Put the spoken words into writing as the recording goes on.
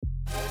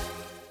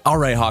All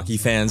right, hockey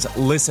fans,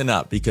 listen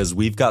up because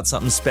we've got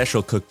something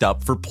special cooked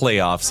up for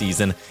playoff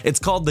season. It's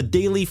called the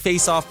Daily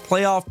Face-Off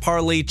Playoff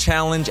Parlay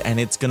Challenge, and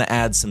it's going to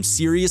add some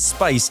serious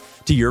spice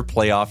to your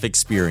playoff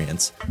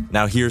experience.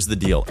 Now, here's the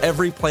deal.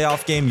 Every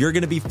playoff game, you're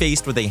going to be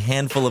faced with a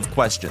handful of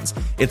questions.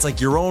 It's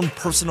like your own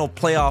personal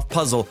playoff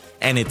puzzle,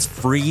 and it's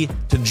free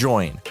to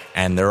join.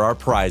 And there are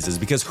prizes,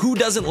 because who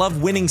doesn't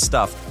love winning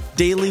stuff?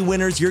 Daily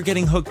winners, you're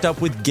getting hooked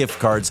up with gift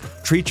cards.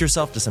 Treat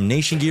yourself to some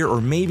Nation gear or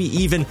maybe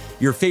even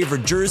your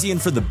favorite jersey.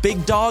 And for the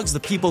big dogs, the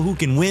people who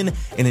can win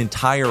an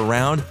entire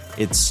round,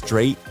 it's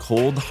straight,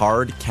 cold,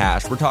 hard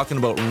cash. We're talking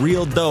about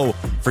real dough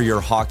for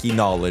your hockey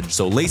knowledge.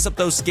 So lace up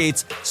those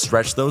skates,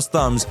 stretch those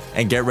thumbs,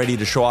 and get ready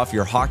to show off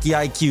your hockey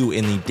IQ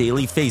in the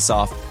Daily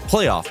Face-Off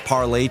Playoff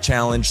Parlay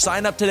Challenge.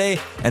 Sign up today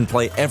and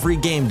play every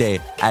game day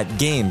at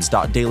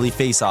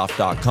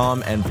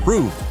games.dailyfaceoff.com and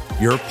prove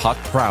your puck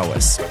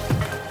prowess.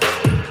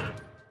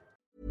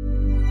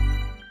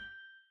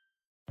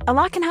 A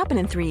lot can happen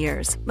in 3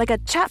 years, like a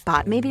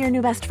chatbot may be your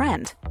new best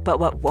friend. But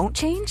what won't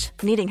change?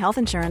 Needing health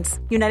insurance.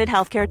 United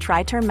Healthcare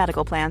Tri-Term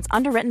Medical Plans,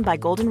 underwritten by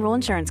Golden Rule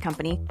Insurance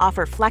Company,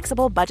 offer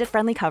flexible,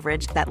 budget-friendly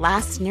coverage that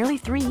lasts nearly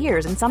 3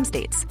 years in some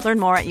states. Learn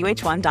more at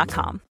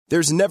uh1.com.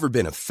 There's never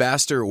been a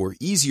faster or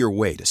easier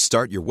way to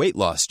start your weight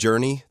loss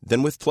journey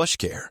than with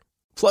PlushCare.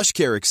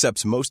 PlushCare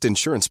accepts most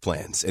insurance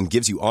plans and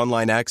gives you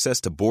online access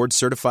to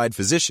board-certified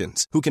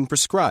physicians who can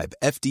prescribe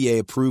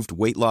FDA-approved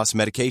weight loss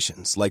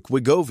medications like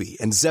Wegovy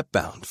and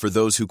Zepbound for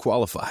those who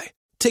qualify.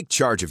 Take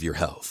charge of your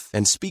health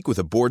and speak with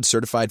a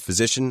board-certified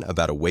physician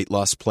about a weight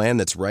loss plan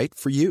that's right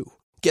for you.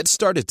 Get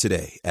started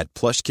today at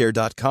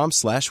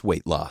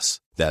plushcare.com/weight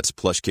loss. That's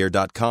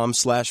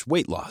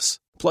plushcare.com/weight loss.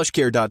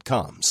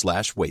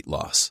 plushcare.com/weight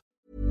loss.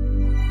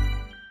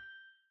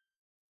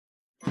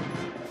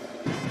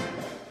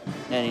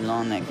 Daddy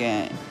long that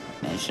guy,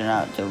 and shout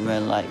out to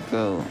Red Light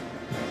Crew.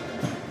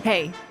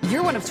 Hey,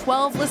 you're one of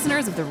 12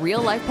 listeners of the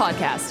Real Life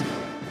Podcast.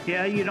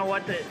 Yeah, you know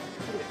what? To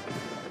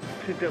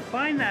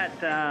define that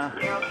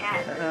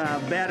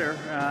better,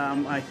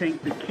 I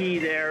think the key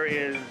there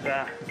is...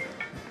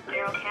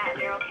 Daryl Cat.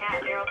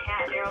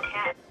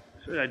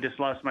 I just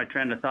lost my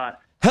train of thought.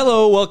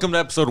 Hello, welcome to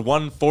episode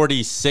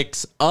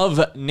 146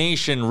 of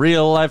Nation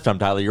Real Life. I'm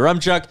Tyler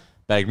Yaremchuk,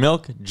 Bagged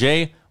Milk,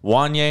 Jay,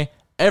 Wanye.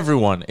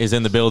 Everyone is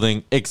in the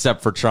building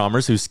except for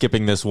Chalmers, who's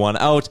skipping this one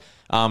out.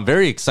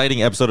 Very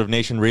exciting episode of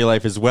Nation Real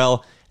Life as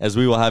well, as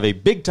we will have a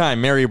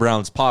big-time Mary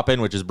Brown's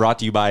Pop-In, which is brought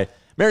to you by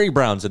Mary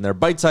Brown's and their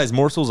bite-sized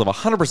morsels of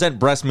 100%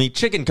 breast meat,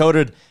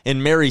 chicken-coated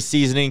in Mary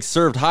seasoning,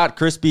 served hot,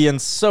 crispy, and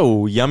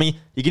so yummy.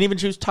 You can even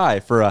choose Thai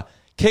for a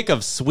kick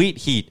of sweet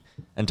heat.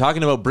 And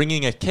talking about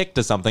bringing a kick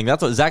to something,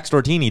 that's what Zach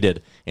Stortini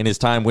did in his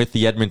time with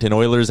the Edmonton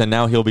Oilers, and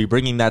now he'll be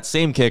bringing that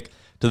same kick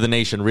to the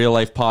Nation Real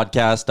Life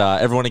podcast.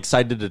 Everyone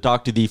excited to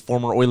talk to the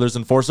former Oilers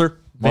enforcer?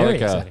 More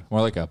like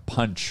a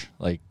punch.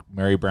 Like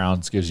Mary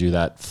Brown's gives you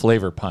that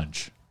flavor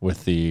punch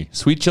with the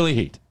sweet chili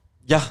heat.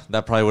 Yeah,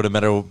 that probably would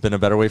have been a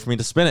better way for me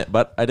to spin it,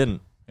 but I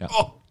didn't. Yeah.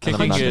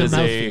 Kicking is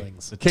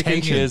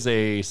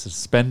a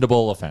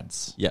suspendable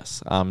offense.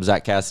 Yes.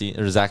 Zach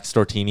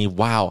Stortini.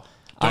 Wow.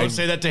 Don't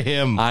say that to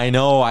him. I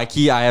know. I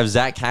have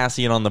Zach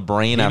Cassian on the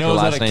brain after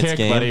last night's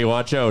game. Buddy,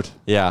 watch out.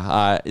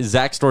 Yeah.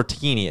 Zach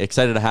Stortini.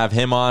 Excited to have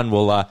him on.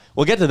 We'll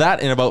get to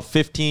that in about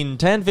 15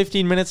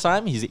 minutes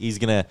time. He's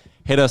gonna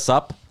hit us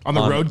up on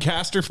the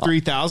Roadcaster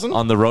 3000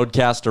 on the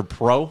Roadcaster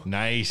Pro.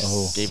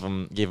 Nice. Gave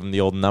him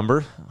the old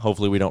number.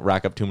 Hopefully we don't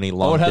rack up too many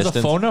long distance. It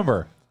has a phone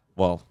number.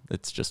 Well,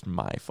 it's just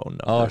my phone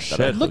number. Oh,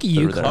 shit. Look at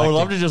you. I would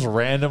love to just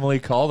randomly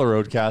call the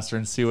Roadcaster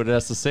and see what it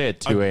has to say at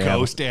 2 a.m.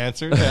 Ghost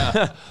answer.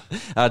 Yeah.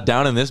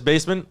 Down in this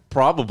basement?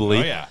 Probably.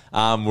 Oh, yeah.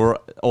 We're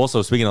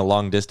also, speaking of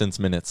long distance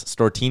minutes,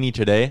 Stortini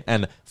today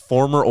and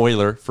former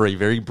Oiler for a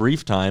very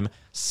brief time,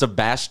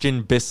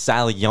 Sebastian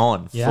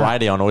Bissalion,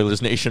 Friday on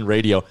Oilers Nation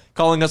Radio,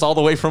 calling us all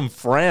the way from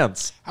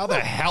France. How the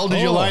hell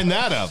did you line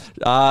that up?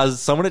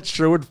 Someone at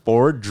Sherwood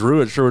Ford,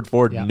 Drew at Sherwood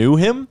Ford, knew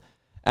him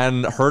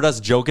and heard us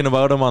joking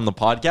about him on the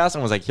podcast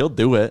and was like, he'll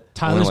do it.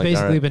 Tyler's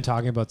basically been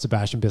talking about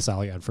Sebastian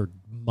Bissalion for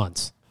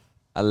months.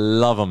 I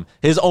love him.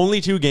 His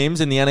only 2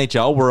 games in the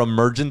NHL were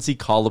emergency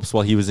call-ups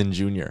while he was in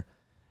junior.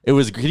 Can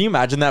you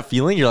imagine that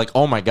feeling? You're like,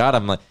 oh my God,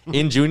 I'm like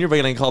in junior, but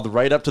getting called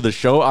right up to the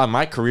show.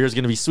 My career is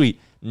going to be sweet.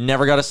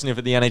 Never got a sniff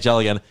at the NHL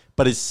again,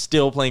 but is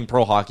still playing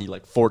pro hockey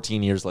like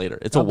 14 years later.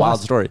 It's a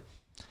wild story.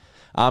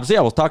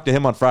 We'll talk to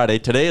him on Friday.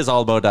 Today is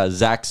all about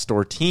Zach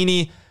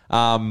Stortini.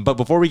 But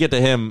before we get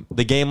to him,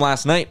 the game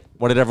last night,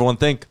 what did everyone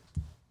think?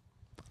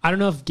 I don't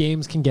know if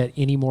games can get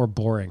any more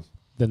boring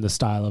than the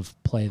style of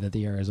play that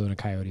the Arizona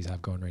Coyotes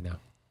have going right now.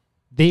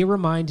 They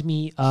remind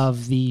me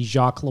of the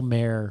Jacques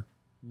Lemaire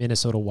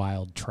Minnesota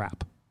Wild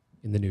trap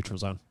in the neutral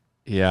zone.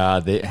 Yeah,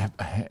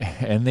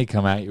 they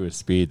come at you with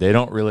speed. They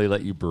don't really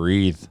let you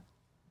breathe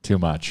too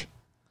much.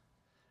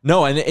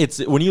 No, and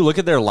it's when you look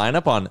at their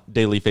lineup on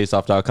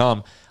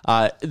dailyfaceoff.com,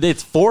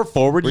 it's 4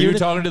 forward Were you units.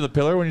 talking to the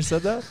pillar when you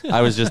said that?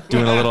 I was just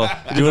doing a little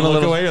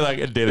Look away. You're like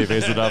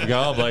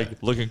dailyfaceoff.com,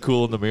 like looking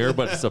cool in the mirror,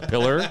 but it's a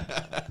pillar.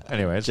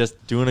 Anyways,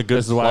 just doing a good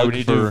this is why we plug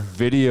need for to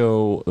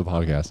video the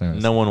podcast.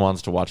 Anyways. no one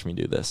wants to watch me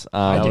do this.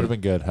 That would have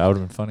been good. That would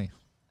have been funny.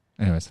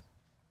 Anyways.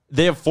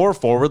 They have 4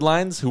 forward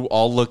lines who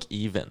all look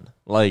even.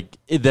 Like,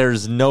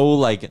 there's no,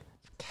 like,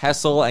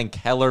 Kessel and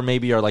Keller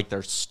maybe are, like,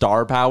 their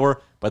star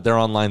power, but they're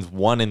on lines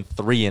 1 and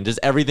 3, and just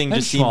everything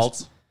just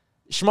seems...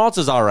 Schmaltz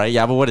is all right,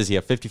 yeah, but what is he,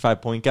 a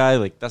 55-point guy?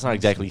 Like, that's not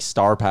exactly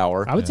star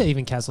power. I would say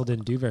even Kessel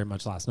didn't do very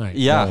much last night.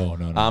 Yeah.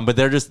 No. But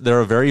they're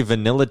a very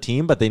vanilla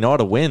team, but they know how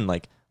to win.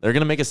 Like, they're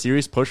going to make a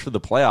serious push for the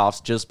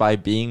playoffs just by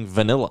being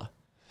vanilla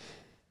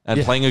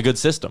and playing a good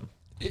system.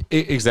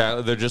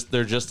 Exactly.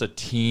 They're just a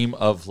team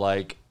of,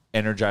 like,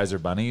 Energizer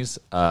bunnies,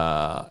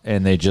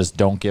 and they just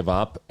don't give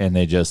up, and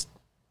they just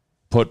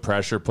put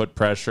pressure,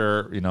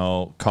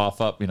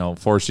 cough up,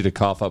 force you to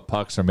cough up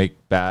pucks or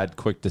make bad,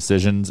 quick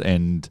decisions,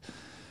 and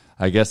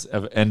I guess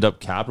end up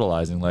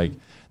capitalizing. Like,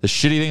 the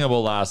shitty thing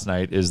about last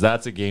night is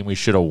that's a game we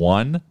should have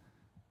won.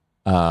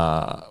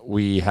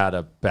 We had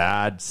a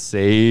bad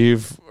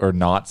save or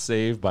not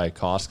save by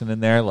Koskinen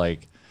there.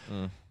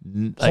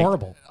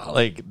 Horrible.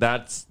 Like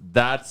that's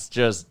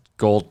just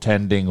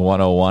goaltending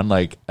 101.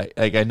 Like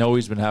I know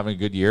he's been having a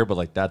good year, but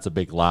like that's a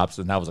big lapse,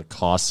 and that was a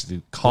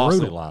costly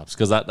lapse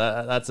because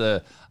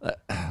that's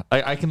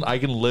I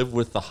can live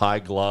with the high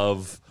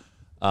glove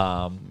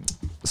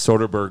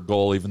Soderberg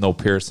goal, even though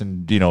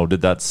Pearson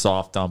did that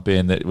soft dump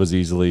in that was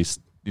easily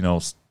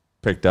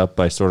picked up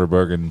by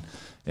Soderberg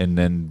and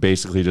then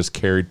basically just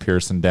carried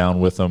Pearson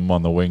down with him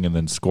on the wing and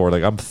then scored.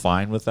 Like, I'm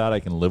fine with that. I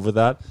can live with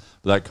that.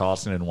 But that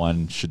Koskinen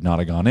one should not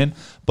have gone in.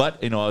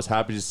 But, I was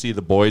happy to see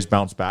the boys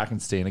bounce back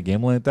and stay in a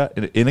game like that,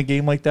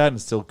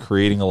 and still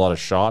creating a lot of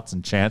shots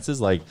and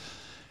chances. Like,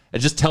 it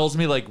just tells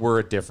me, like, we're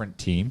a different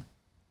team.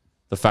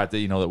 The fact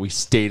that, that we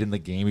stayed in the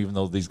game, even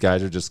though these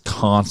guys are just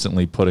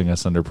constantly putting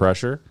us under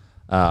pressure.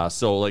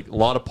 So, like, a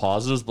lot of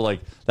positives, but,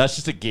 like, that's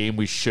just a game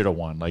we should have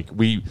won. Like,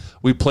 we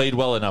played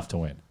well enough to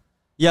win.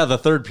 Yeah, the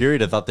third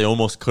period, I thought they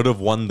almost could have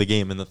won the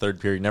game in the third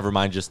period. Never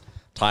mind, just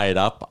tie it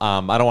up. I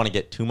don't want to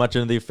get too much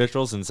into the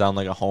officials and sound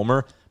like a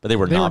homer, but they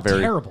were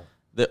very terrible.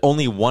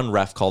 Only one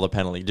ref called a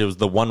penalty. It was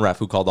the one ref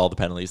who called all the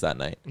penalties that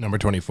night. Number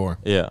 24.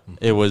 Yeah,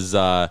 it was.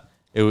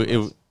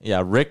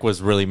 Rick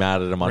was really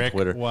mad at him on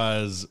Twitter. Rick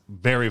was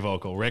very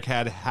vocal. Rick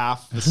had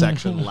half the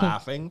section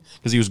laughing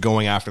because he was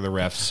going after the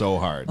ref so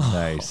hard.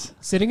 Nice.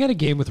 Sitting at a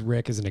game with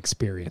Rick is an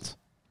experience.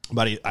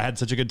 Buddy, I had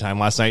such a good time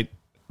last night.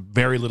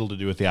 Very little to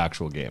do with the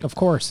actual game. Of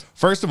course.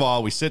 First of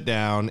all, we sit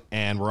down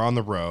and we're on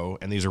the row,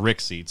 and these are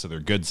Rick seats, so they're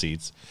good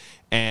seats.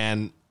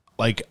 And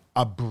like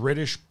a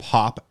British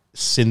pop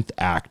synth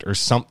act or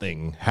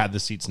something had the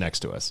seats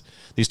next to us.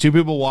 These two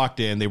people walked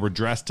in. They were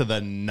dressed to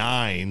the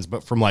nines,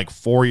 but from like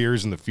 4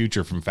 years in the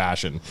future from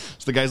fashion.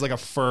 So the guy's like a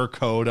fur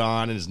coat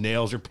on, and his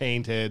nails are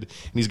painted,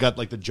 and he's got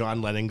like the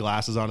John Lennon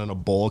glasses on and a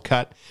bowl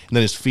cut. And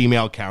then his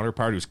female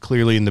counterpart, who's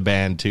clearly in the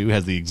band too,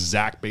 has the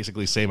exact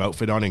basically same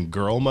outfit on in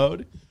girl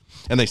mode.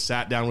 And they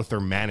sat down with their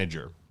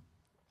manager.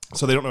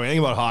 So they don't know anything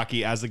about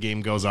hockey. As the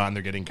game goes on,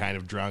 they're getting kind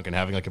of drunk and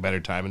having like a better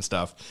time and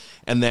stuff.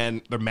 And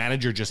then their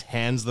manager just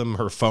hands them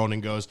her phone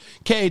and goes,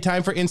 "Okay,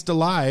 time for Insta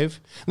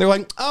Live." And they're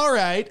like, "All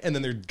right." And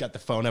then they've got the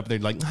phone up and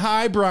they're like,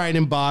 "Hi, Brian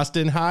in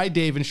Boston. Hi,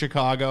 Dave in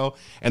Chicago."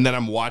 And then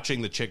I'm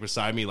watching the chick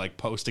beside me like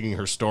posting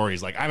her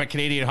stories like, "I'm a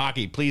Canadian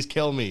hockey. Please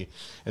kill me."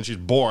 And she's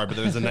bored. But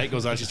then as the night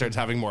goes on, she starts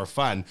having more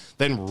fun.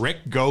 Then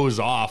Rick goes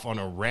off on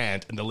a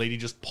rant and the lady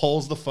just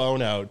pulls the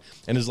phone out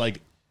and is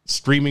like,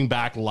 streaming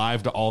back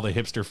live to all the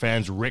hipster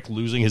fans, Rick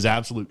losing his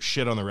absolute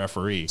shit on the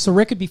referee. So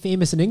Rick could be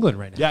famous in England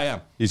right now. Yeah.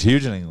 He's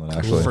huge in England,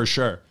 actually. For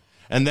sure.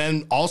 And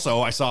then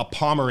also I saw a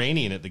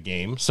Pomeranian at the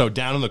game. So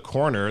down in the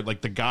corner,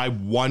 like the guy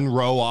one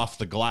row off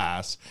the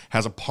glass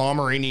has a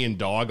Pomeranian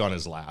dog on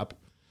his lap.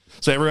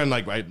 So everyone,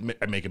 like, I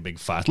make a big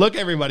fuss. Look,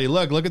 everybody,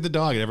 look at the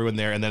dog. And everyone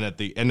there. And then at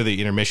the end of the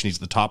intermission, he's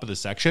at the top of the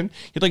section.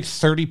 He had like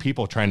 30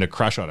 people trying to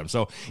crush on him.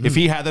 So if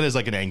he had that as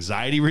like an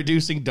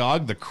anxiety-reducing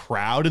dog, the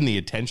crowd and the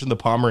attention the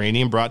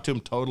Pomeranian brought to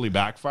him totally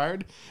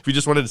backfired. If you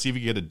just wanted to see if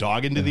you could get a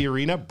dog into the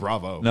arena,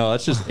 bravo. No,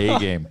 that's just a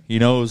game. He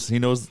knows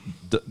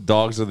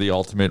dogs are the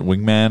ultimate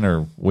wingman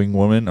or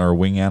wingwoman or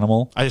wing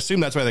animal. I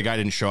assume that's why the guy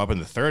didn't show up in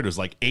the third. It was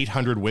like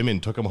 800 women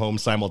took him home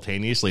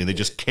simultaneously, and they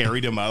just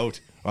carried him out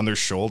on their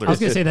shoulders. I was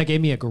going to say that gave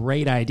me a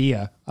great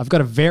idea. I've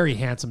got a very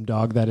handsome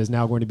dog that is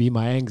now going to be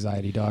my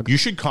anxiety dog. You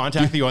should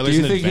contact the Oilers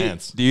in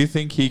advance. Do you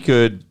think he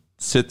could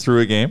sit through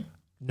a game?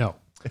 No.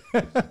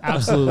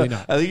 Absolutely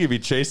not. I think he'd be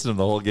chasing him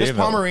the whole game. This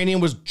Pomeranian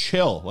was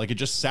chill. Like, it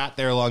just sat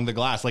there along the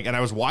glass. Like, and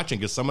I was watching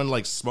because someone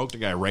like smoked a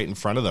guy right in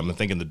front of them and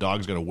thinking the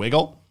dog's going to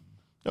wiggle.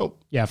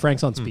 Nope. Yeah,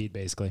 Frank's on speed,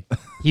 basically.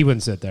 He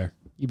wouldn't sit there.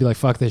 You'd be like,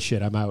 fuck this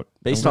shit, I'm out.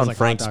 Based on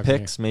Frank's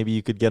picks, maybe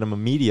you could get him a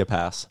media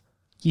pass.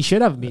 He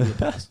should have a media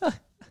pass.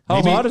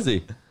 How hot is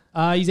he?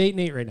 He's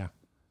 8-8 right now.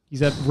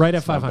 He's right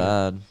at 500.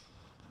 Not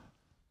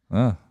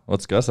bad. Well,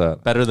 What's Gus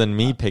at? Better than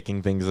me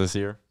picking things this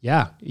year.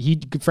 Yeah,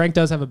 Frank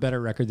does have a better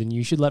record than you.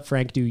 You should let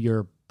Frank do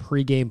your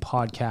pregame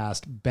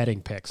podcast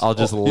betting picks. I'll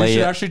just You lay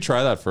should it. actually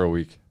try that for a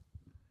week.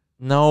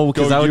 No,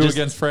 because Go I would you just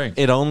against Frank.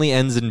 It only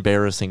ends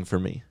embarrassing for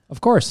me.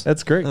 Of course,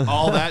 That's great.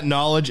 All that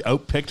knowledge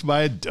outpicked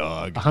by a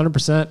dog.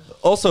 100%.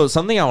 Also,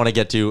 something I want to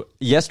get to.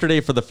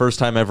 Yesterday, for the first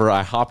time ever,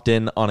 I hopped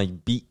in on a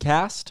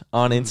Beatcast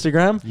on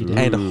Instagram,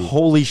 and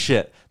holy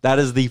shit, that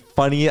is the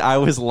funny. I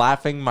was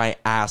laughing my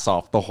ass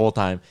off the whole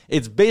time.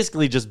 It's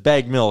basically just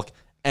bag milk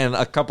and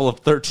a couple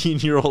of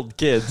 13-year-old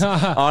kids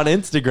on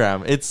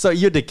Instagram. It's so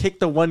you had to kick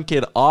the one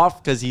kid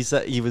off because he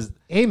said he was.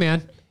 Hey,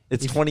 man.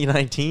 It's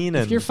 2019,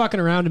 If and you're fucking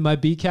around in my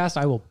Bcast,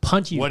 I will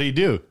punch you. What'd he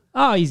do?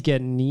 Oh, he's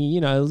getting,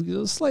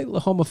 slight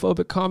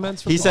homophobic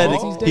comments from he said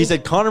these days.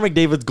 Connor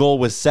McDavid's goal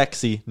was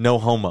sexy, no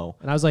homo.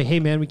 And I was like,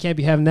 hey, man, we can't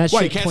be having that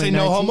Why, shit. you can't say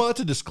no homo?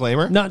 It's a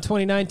disclaimer. Not in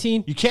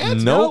 2019. You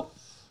can't? Nope.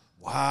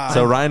 Wow.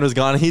 So Ryan was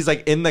gone. He's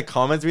like in the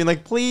comments being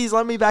like, please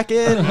let me back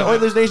in.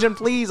 Oilers Nation,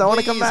 please. I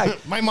want to come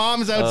back. My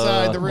mom's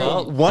outside the room.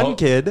 Well, one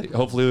kid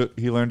Hopefully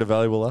he learned a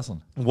valuable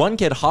lesson.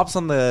 hops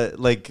on the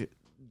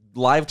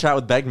live chat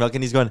with Bag Milk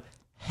and he's going,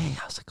 hey,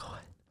 how's it going?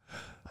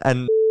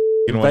 And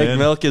Bag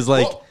Milk is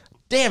like, Whoa.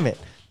 damn it,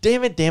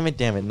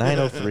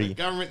 903.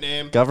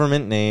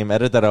 Government name.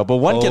 Edit that out. But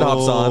one kid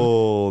hops on.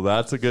 Oh,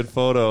 that's a good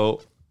photo.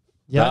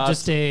 Yeah, That's-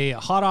 just a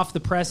hot off the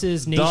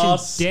presses. Nation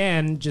Das.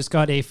 Dan just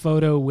got a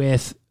photo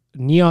with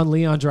Neon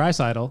Leon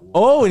Draisaitl.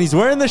 Oh, and he's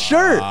wearing the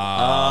shirt. Isn't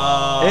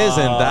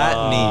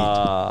that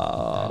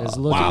neat? That is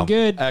looking wow.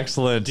 good.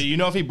 Excellent. Do you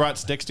know if he brought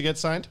sticks to get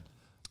signed?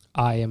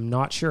 I am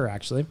not sure,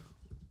 actually.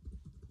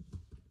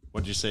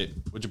 What'd you say?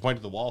 What'd you point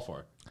to the wall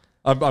for?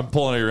 I'm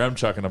pulling out your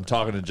M-Chuck and I'm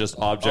talking to just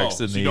objects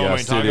Oh, in so the you don't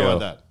want me talking studio. about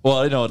that? Well,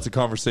 I know it's a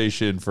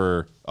conversation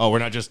for. Oh, we're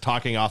not just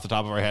talking off the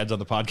top of our heads on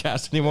the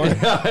podcast anymore?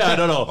 I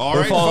don't know. All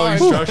We're right, following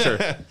fine.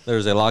 structure.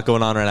 There's a lot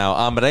going on right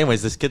now. But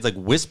anyways, this kid's like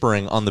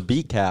whispering on the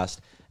Beatcast,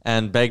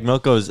 and Bag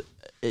Milk goes,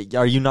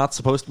 are you not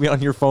supposed to be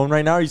on your phone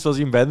right now? Are you supposed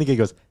to be in bed? And the kid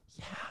goes,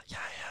 yeah,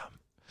 I am.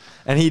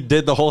 And he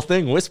did the whole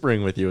thing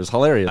whispering with you. It was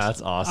hilarious.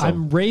 That's awesome.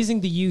 I'm raising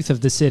the youth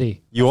of the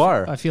city. You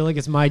are. I feel like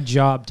it's my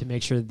job to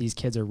make sure that these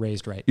kids are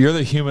raised right. You're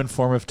the human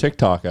form of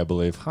TikTok, I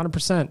believe.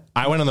 100%.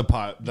 I went on the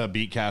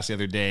Beatcast the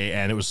other day,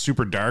 and it was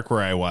super dark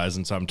where I was,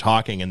 and so I'm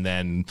talking, and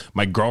then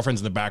my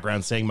girlfriend's in the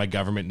background saying my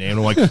government name.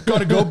 I'm like,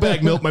 gotta go,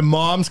 Bag Milk. My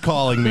mom's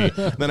calling me.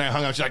 Then I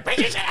hung up. She's like, what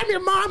did you say I'm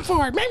your mom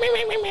for?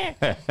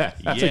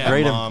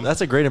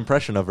 That's a great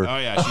impression of her. Oh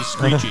yeah, she's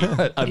screechy.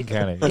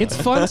 Uncanny. It's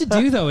fun to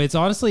do, though. It's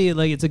honestly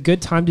like it's a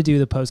good time to do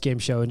the post-game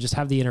show and just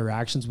have the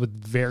interactions with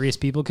various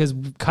people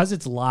because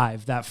it's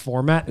live, that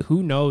format,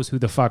 who knows who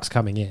the fuck's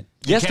coming in.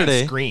 Yesterday,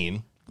 Can't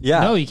screen.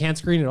 yeah. No, you can't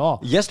screen at all.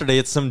 Yesterday,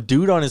 it's some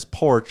dude on his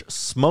porch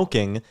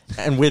smoking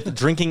and with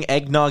drinking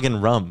eggnog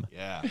and rum.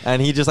 Yeah.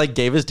 And he just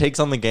gave his takes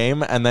on the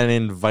game and then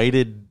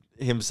invited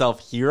himself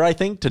here, I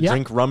think, to Yep.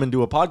 drink rum and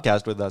do a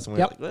podcast with us. And we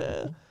Yep. were like,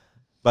 eh.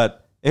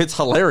 But it's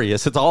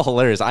hilarious. It's all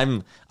hilarious.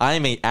 I'm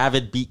a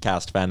avid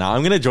Beatcast fan now.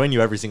 I'm going to join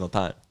you every single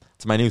time.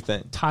 It's my new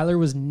thing. Tyler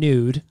was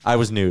nude, I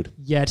was nude.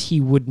 yet he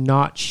would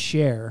not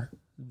share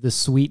the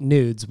sweet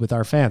nudes with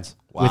our fans,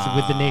 with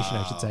the nation,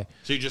 I should say.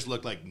 So you just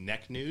look like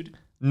neck nude?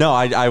 No,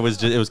 I was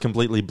just, it was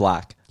completely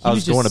black. I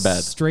was just going to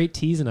bed. straight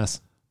teasing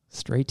us.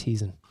 Straight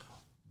teasing.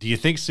 Do you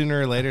think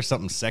sooner or later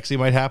something sexy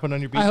might happen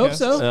on your Beatcast? I hope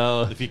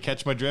so. If you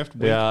catch my drift.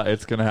 Yeah,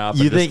 it's gonna happen.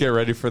 You Just think- get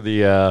ready for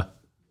the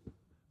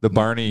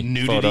Barney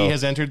Nudity photo.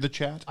 has entered the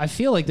chat. I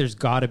feel like there's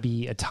got to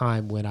be a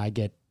time when I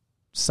get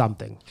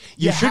something.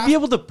 You should be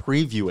able to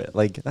preview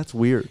it. That's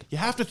weird. You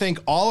have to think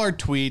all our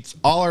tweets,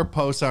 all our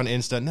posts on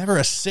Insta, never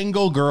a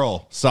single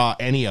girl saw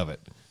any of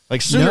it.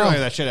 Sooner No. or later,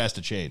 that shit has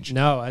to change.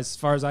 No, as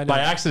far as I know.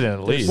 By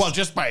accident, at least. Well,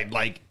 just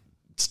by,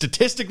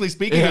 statistically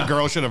speaking, a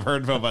girl should have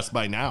heard of us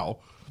by now.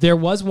 There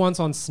was once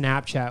on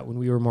Snapchat when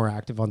we were more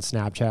active on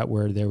Snapchat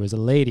where there was a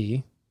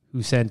lady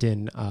who sent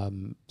in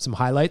some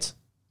highlights.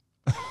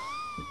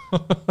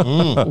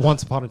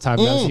 Once upon a time.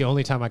 That was the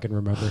only time I can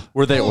remember.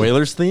 Were they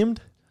Oilers themed?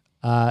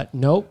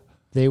 Nope.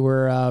 They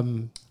were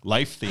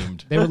Life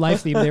themed.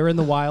 life themed. They were in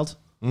the wild.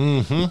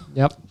 Mm-hmm.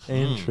 Yep.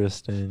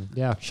 Interesting.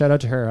 Yeah. Shout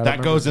out to her. I don't That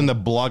remember. goes in the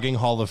blogging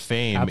hall of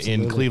fame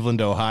Absolutely. in Cleveland,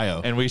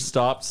 Ohio. and we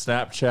stopped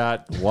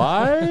Snapchat.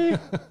 Why?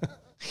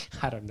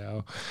 I don't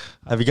know.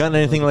 Have you gotten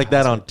anything like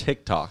that on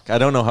TikTok? I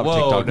don't know how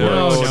TikTok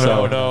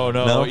works.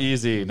 No,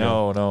 easy.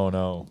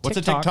 No. What's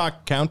a TikTok.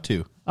 TikTok count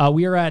to?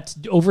 We are at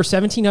over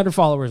 1,700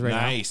 followers right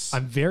Nice. now.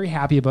 I'm very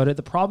happy about it.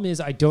 The problem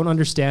is I don't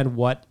understand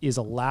what is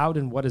allowed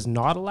and what is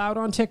not allowed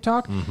on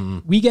TikTok.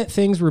 We get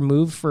things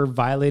removed for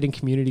violating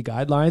community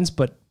guidelines,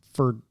 but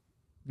for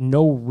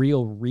no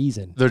real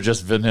reason. They're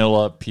just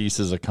vanilla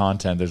pieces of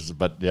content.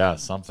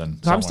 Something.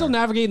 So I'm still somewhere.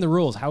 navigating the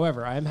rules.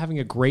 However, I am having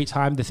a great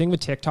time. The thing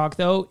with TikTok,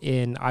 though,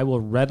 and I will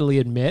readily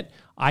admit,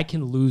 I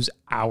can lose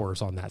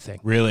hours on that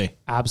thing. Really?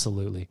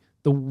 Absolutely.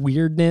 The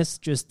weirdness,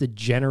 just the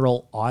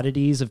general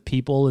oddities of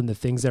people and the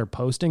things they're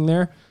posting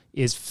there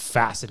is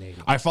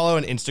fascinating. I follow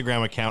an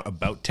Instagram account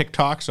about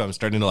TikTok, so I'm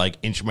starting to like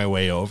inch my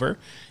way over.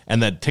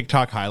 And that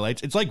TikTok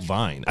highlights, it's like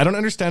Vine. I don't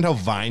understand how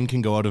Vine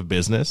can go out of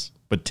business,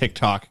 but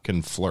TikTok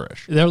can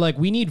flourish. They're like,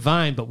 we need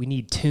Vine, but we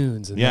need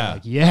tunes. And Yeah. they're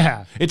like,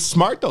 yeah. It's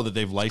smart though that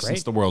they've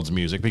licensed the world's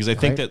music, because I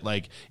think that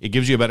like it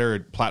gives you a better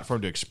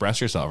platform to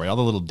express yourself, right? All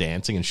the little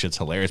dancing and shit's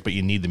hilarious, but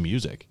you need the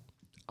music.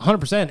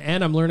 100%.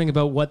 And I'm learning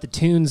about what the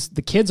tunes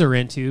the kids are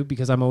into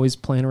because I'm always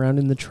playing around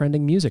in the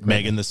trending music.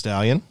 Megan Thee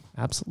Stallion.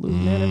 Absolutely,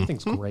 man.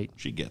 Everything's great.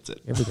 She gets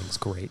it. Everything's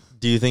great.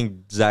 Do you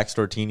think Zach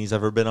Stortini's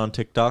ever been on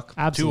TikTok?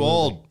 Absolutely. Too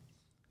old.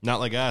 Not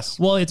like us.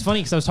 Well, it's funny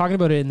because I was talking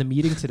about it in the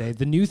meeting today.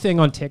 The new thing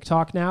on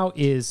TikTok now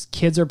is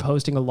kids are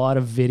posting a lot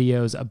of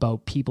videos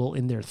about people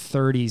in their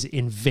 30s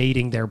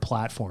invading their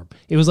platform.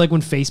 It was like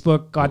when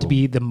Facebook got to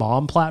be the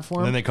mom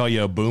platform. And then they call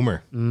you a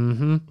boomer.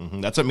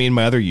 Mm-hmm. That's what me and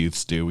my other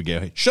youths do. We go,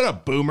 hey, shut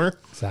up, boomer.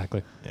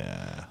 Exactly.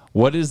 Yeah.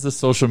 What is the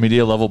social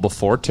media level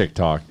before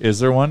TikTok? Is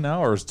there one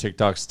now, or is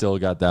TikTok still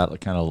got that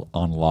like, kind of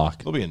on lock?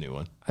 There'll be a new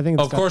one. I think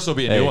Of course there'll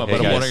be a new one, but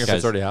I'm guys, wondering if guys.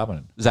 it's already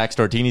happening. Zach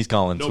Stortini's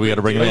calling, so we got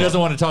to bring him He in. doesn't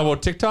want to talk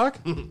about TikTok?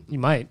 you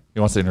might. He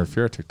wants to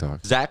interfere at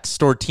TikTok. Zach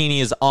Stortini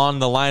is on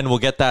the line. We'll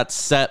get that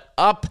set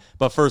up.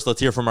 But first, let's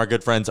hear from our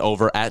good friends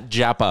over at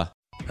Japa.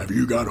 Have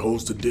you got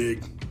holes to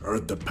dig,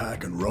 earth to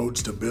pack, and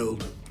roads to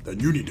build? Then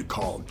you need to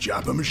call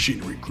Japa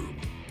Machinery Group.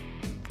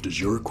 Does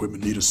your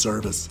equipment need a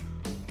service?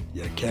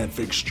 You can't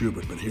fix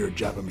stupid, but here at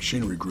Japa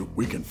Machinery Group,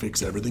 we can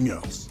fix everything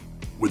else.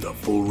 With a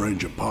full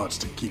range of parts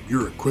to keep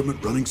your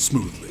equipment running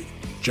smoothly.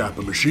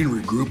 Japa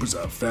Machinery Group is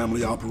a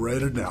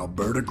family-operated and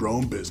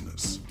Alberta-grown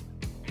business.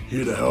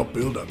 Here to help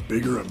build a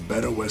bigger and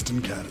better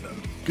Western Canada.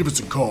 Give us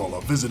a call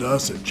or visit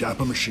us at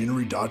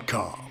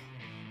japamachinery.com.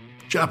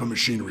 Japa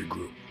Machinery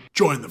Group.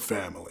 Join the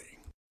family.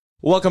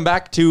 Welcome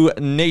back to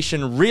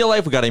Nation Real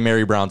Life. We got a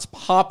Mary Brown's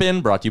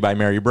Pop-In, brought to you by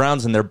Mary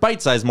Brown's, and their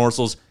bite-sized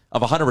morsels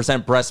of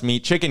 100% breast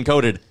meat,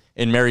 chicken-coated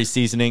in Mary's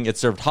seasoning. It's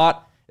served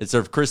hot, it's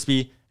served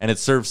crispy, and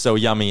it's served so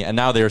yummy. And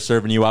now they are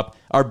serving you up.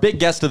 Our big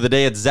guest of the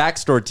day, it's Zach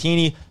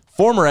Stortini,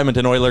 former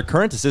Edmonton Oiler,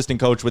 current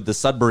assistant coach with the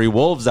Sudbury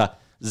Wolves.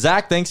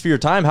 Zach, thanks for your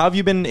time. How have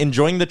you been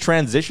enjoying the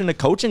transition to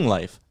coaching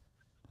life?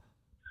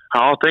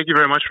 Oh, thank you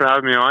very much for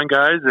having me on,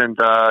 guys. And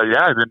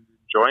yeah, I've been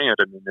enjoying it.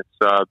 I mean,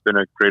 it's been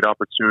a great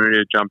opportunity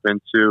to jump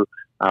into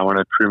one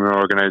of the premier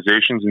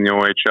organizations in the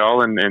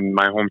OHL and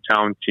my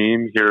hometown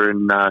team here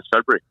in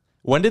Sudbury.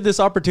 When did this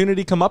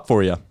opportunity come up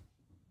for you?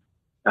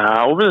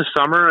 Over the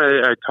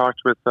summer, I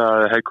talked with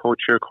head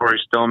coach here, Corey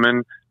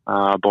Stillman,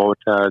 about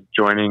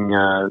joining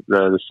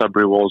the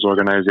Sudbury Wolves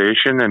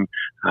organization, and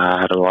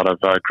had a lot of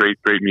great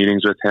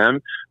meetings with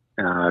him.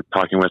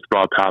 Talking with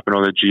Rob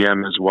Papineau, the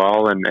GM, as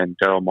well, and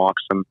Daryl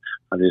Moxham,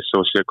 the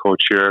associate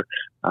coach here.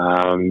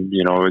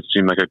 It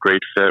seemed like a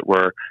great fit.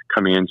 We're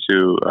coming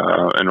into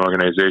an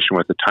organization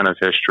with a ton of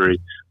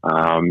history,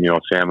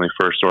 family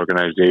first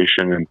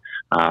organization, and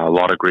a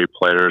lot of great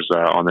players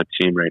on the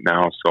team right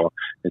now. So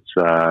it's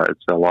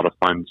a lot of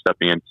fun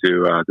stepping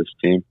into this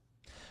team.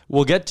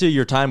 We'll get to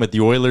your time with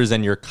the Oilers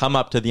and your come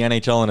up to the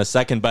NHL in a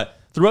second, but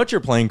throughout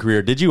your playing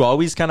career, did you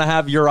always kind of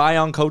have your eye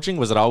on coaching?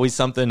 Was it always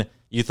something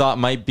you thought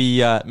might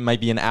be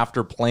an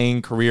after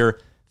playing career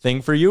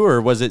thing for you,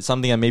 or was it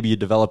something that maybe you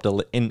developed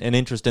an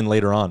interest in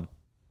later on?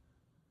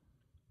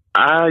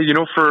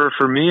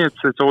 For me,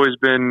 it's always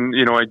been, I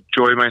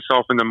enjoy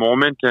myself in the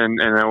moment, and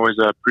I was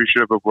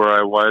appreciative of where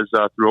I was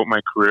throughout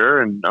my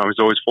career, and I was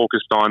always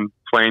focused on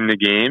playing the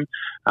game.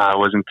 It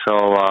wasn't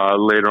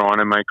until later on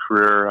in my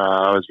career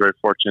I was very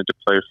fortunate to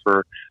play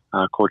for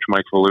Coach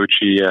Mike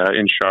Vellucci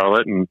in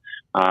Charlotte, and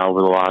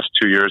over the last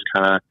 2 years,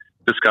 kind of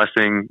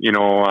discussing,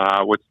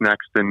 what's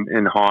next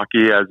in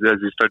hockey as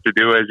you start to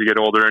do as you get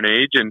older in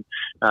age, and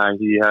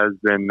he has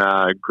been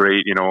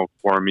great,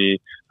 for me,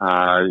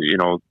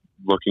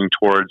 looking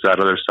towards that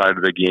other side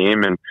of the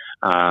game, and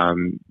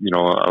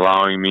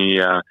allowing me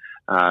a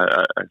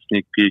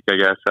sneak peek, I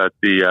guess, at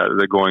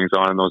the goings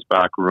on in those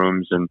back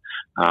rooms, and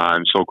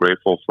I'm so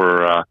grateful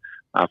for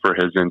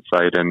his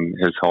insight and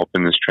his help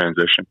in this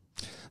transition.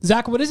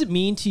 Zach, what does it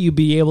mean to you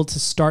be able to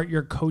start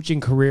your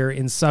coaching career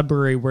in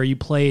Sudbury, where you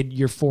played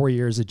your 4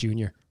 years as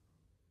junior?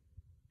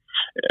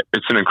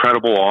 It's an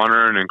incredible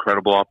honor and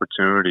incredible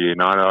opportunity.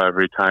 Not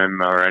every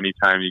time or any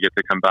time you get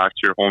to come back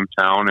to your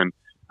hometown and,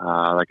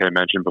 like I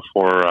mentioned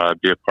before,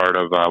 be a part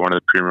of one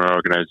of the premier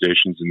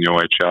organizations in the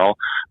OHL.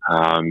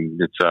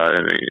 It's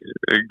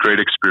a great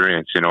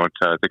experience,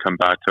 to come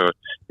back to,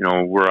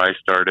 where I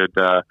started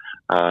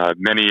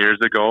many years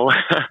ago.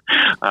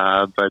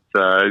 But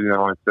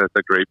it's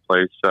a great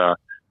place, to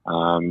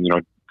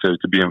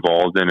be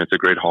involved in. It's a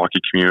great hockey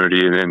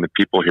community, and the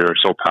people here are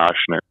so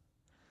passionate.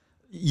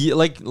 Yeah,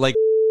 like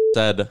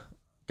said,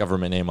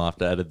 government name, I'll have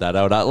to edit that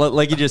out.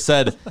 Like you just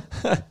said,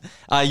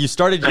 you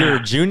started your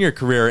junior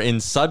career in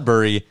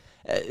Sudbury.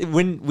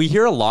 When we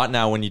hear a lot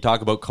now when you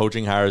talk about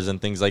coaching hires and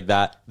things like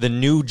that, the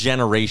new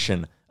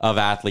generation of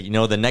athlete,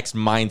 the next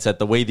mindset,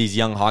 the way these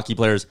young hockey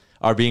players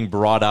are being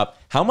brought up.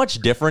 How much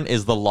different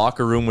is the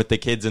locker room with the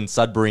kids in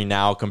Sudbury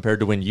now compared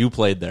to when you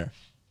played there?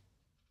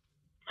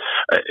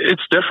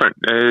 It's different.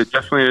 It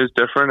definitely is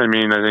different. I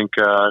mean, I think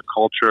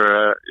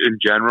culture in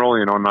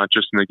general, not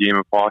just in the game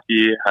of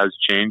hockey, has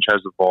changed,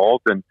 has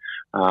evolved, and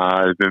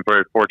I've been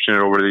very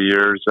fortunate over the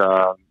years,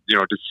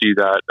 to see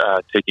that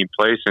taking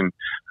place and,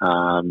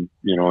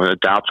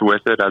 adapt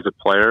with it as a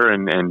player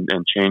and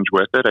change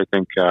with it. I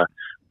think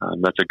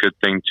that's a good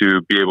thing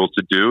to be able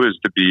to do, is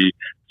to be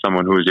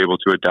someone who is able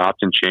to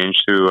adapt and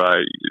change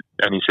to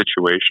any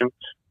situation.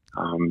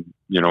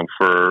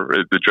 For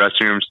the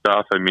dressing room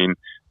stuff, I mean,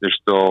 there's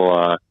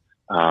still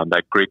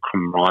that great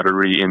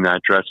camaraderie in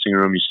that dressing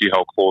room. You see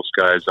how close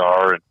guys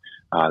are, and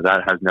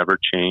that has never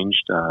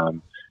changed.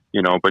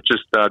 But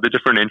just the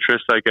different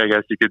interests, I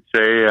guess you could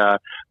say,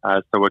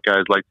 as to what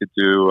guys like to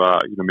do,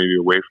 maybe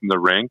away from the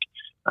rink.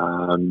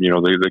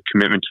 The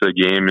commitment to the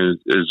game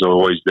is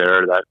always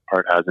there. That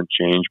part hasn't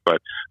changed,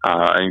 but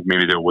I think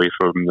maybe the away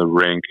from the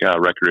rink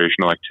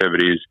recreational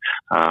activities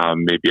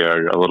maybe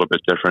are a little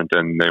bit different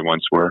than they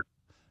once were.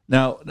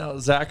 Now,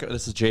 Zach,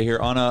 this is Jay here.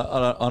 On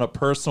a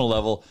personal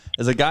level,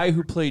 as a guy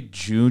who played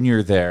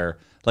junior there,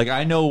 like,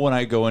 I know when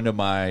I go into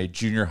my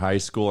junior high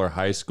school or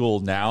high school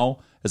now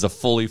as a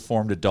fully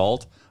formed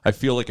adult, I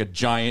feel like a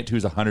giant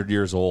who's 100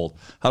 years old.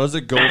 How does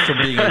it go from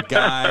being a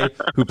guy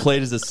who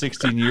played as a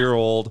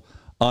 16-year-old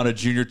on a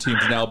junior team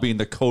to now being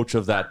the coach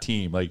of that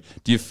team? Like,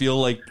 do you feel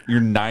like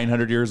you're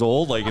 900 years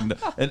old? Like, I mean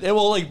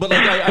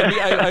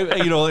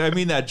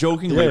that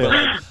jokingly,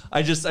 but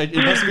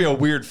it must be a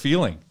weird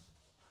feeling.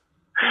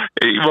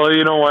 Well,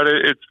 you know what?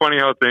 It's funny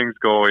how things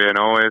go.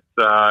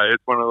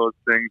 It's one of those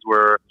things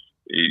where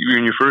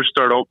when you first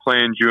start out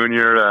playing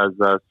junior as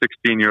a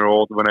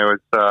 16-year-old, when I was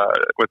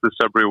with the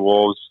Sudbury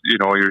Wolves,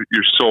 you're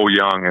so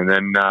young, and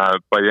then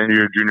by the end of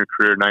your junior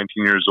career, 19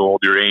 years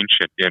old, you're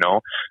ancient.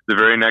 The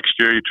very next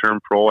year you turn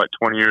pro at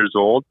 20 years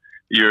old,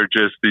 you're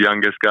just the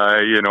youngest guy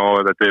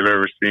that they've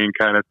ever seen,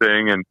 kind of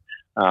thing. And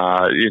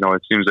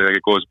it seems like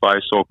it goes by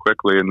so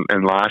quickly.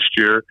 And last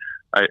year,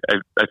 I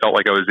felt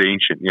like I was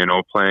ancient,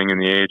 playing in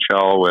the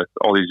AHL with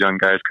all these young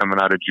guys coming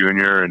out of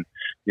junior, and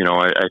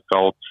I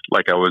felt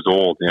like I was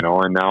old,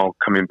 and now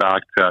coming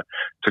back to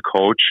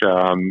coach,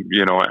 I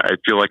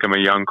feel like I'm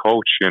a young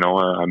coach,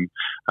 I'm,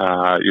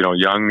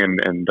 young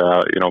and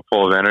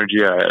full of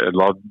energy. I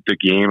love the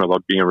game. I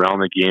love being around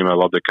the game. I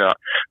love the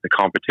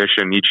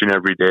competition each and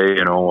every day,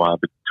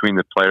 between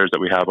the players that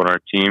we have on our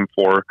team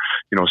for,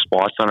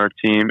 spots on our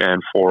team,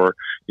 and for,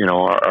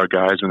 our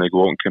guys when they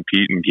go out and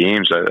compete in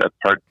games. That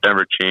part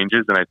never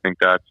changes. And I think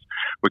that's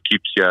what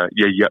keeps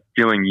you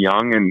feeling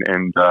young and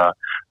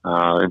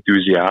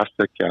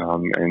enthusiastic,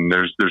 and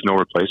there's no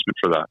replacement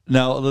for that.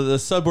 Now, the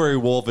Sudbury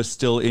Wolf is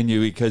still in you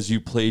because you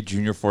played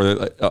junior for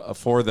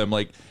them.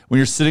 Like, when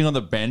you're sitting on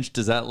the bench,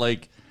 does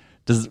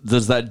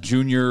that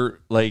junior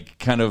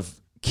kind of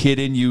kid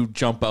in you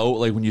jump out?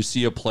 Like, when you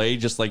see a play,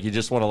 just like you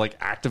just want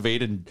to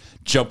activate and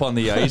jump on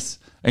the ice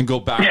and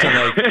go back to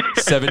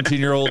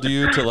 17-year-old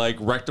you to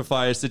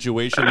rectify a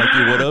situation like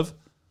you would have?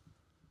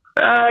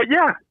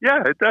 Yeah,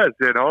 it does.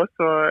 So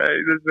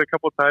there's a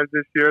couple times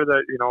this year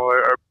that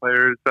our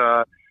players,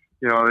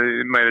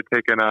 they might have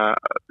taken a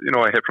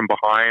hit from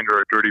behind or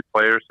a dirty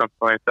play or something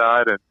like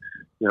that, and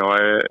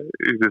I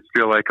just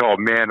feel like, oh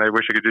man, I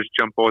wish I could just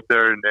jump out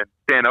there and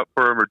stand up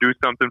for him or do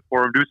something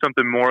for him, do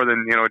something more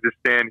than just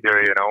stand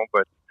here,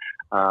 But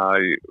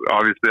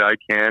obviously I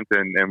can't,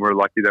 and we're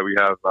lucky that we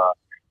have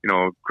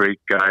great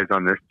guys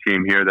on this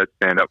team here that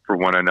stand up for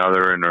one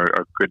another and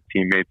are good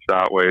teammates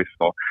that way.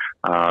 So,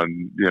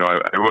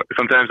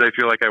 sometimes I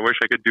feel like I wish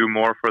I could do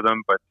more for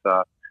them, but,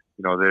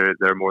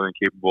 they're more than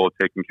capable of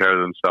taking care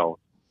of themselves.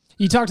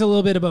 You talked a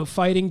little bit about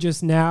fighting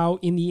just now.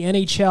 In the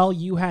NHL,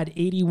 you had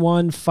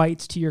 81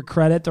 fights to your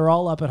credit. They're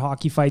all up at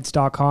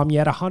hockeyfights.com. You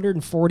had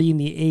 140 in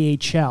the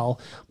AHL.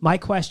 My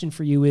question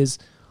for you is,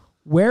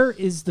 where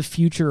is the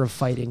future of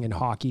fighting in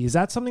hockey? Is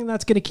that something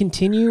that's going to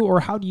continue,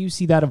 or how do you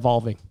see that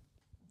evolving?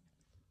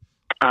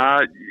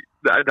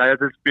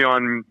 That's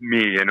beyond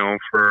me,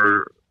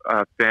 for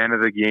a fan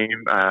of the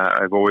game.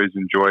 I've always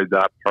enjoyed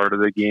that part of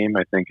the game.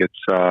 I think it's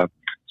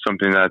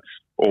something that's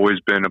always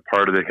been a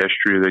part of the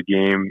history of the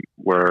game,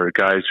 where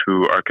guys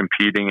who are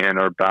competing and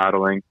are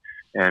battling,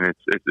 and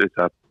it's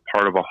a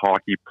part of a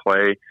hockey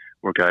play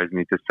where guys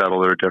need to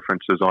settle their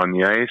differences on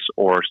the ice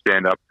or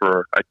stand up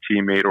for a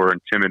teammate or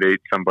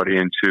intimidate somebody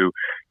into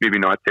maybe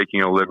not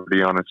taking a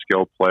liberty on a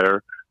skilled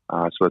player.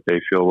 So that they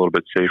feel a little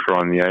bit safer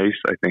on the ice.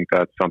 I think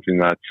that's something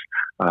that's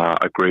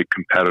a great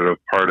competitive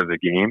part of the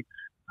game.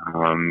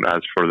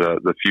 As for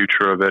the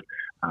future of it,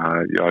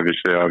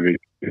 obviously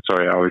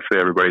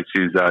everybody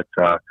sees that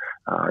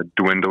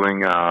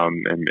dwindling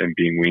and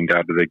being weaned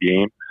out of the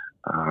game.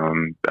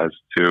 As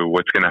to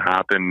what's going to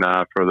happen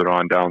further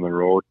on down the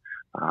road,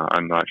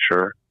 I'm not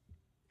sure.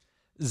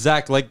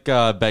 Zach, like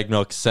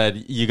Bagnook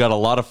said, you got a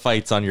lot of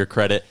fights on your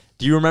credit.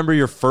 Do you remember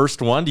your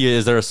first one?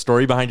 Is there a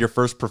story behind your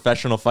first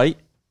professional fight?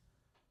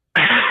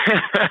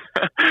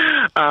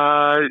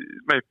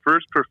 My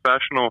first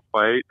professional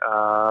fight,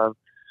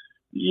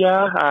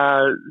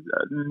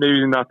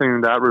 maybe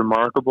nothing that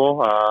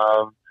remarkable.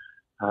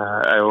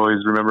 I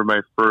always remember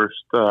my first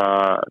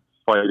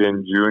fight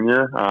in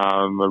junior.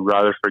 I'd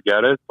rather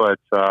forget it, but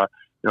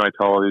I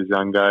tell all these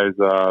young guys,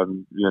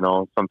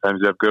 sometimes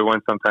you have good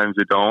ones, sometimes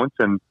you don't,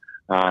 and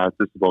it's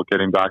just about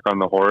getting back on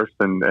the horse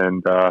and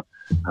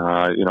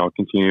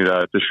continue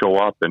to show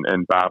up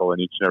and battle in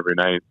each and every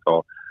night.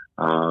 So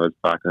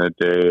back in the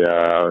day,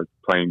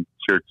 playing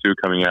Tier 2,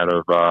 coming out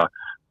of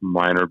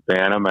minor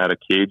Bantam, I had a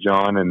cage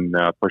on and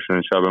pushing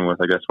and shoving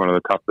with, I guess, one of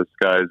the toughest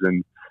guys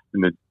in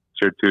the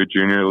Tier 2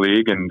 junior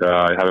league, and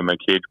having my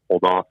cage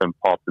pulled off and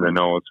popped in the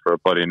nose for a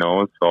bloody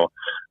nose. So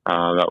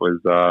that was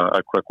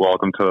a quick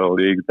welcome to the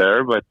league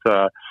there. But,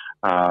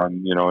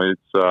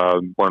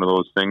 it's one of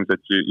those things that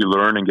you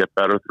learn and get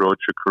better throughout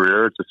your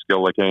career. It's a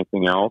skill like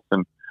anything else.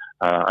 And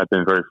I've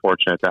been very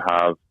fortunate to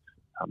have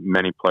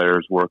many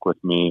players work with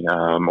me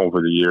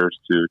over the years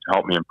to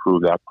help me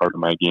improve that part of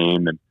my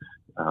game. And,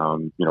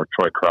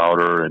 Troy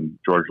Crowder and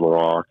George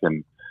Larocque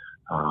and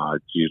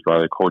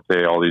Riley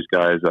Cote, all these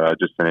guys,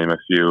 just to name a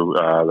few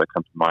that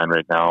come to mind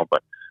right now,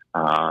 but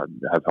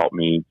have helped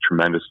me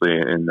tremendously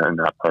in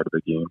that part of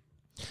the game.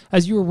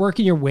 As you were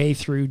working your way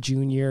through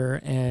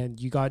junior and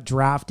you got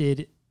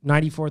drafted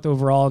 94th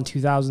overall in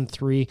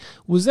 2003,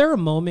 was there a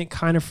moment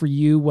kind of for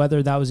you,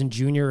 whether that was in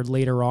junior or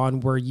later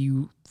on, where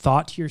you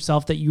thought to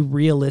yourself that you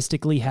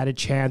realistically had a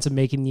chance of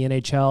making the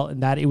NHL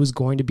and that it was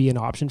going to be an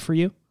option for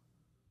you?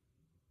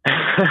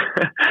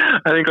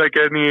 I think like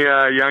any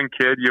young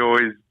kid, you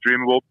always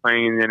dream about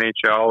playing in the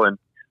NHL, and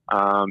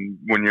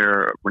when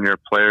you're a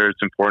player, it's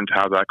important to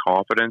have that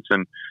confidence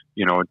and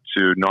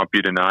to not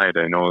be denied.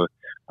 I know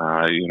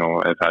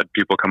I've had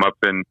people come up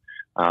in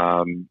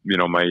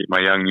my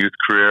young youth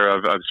career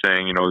of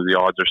saying the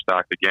odds are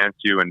stacked against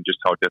you and just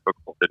how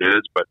difficult it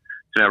is, but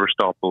to never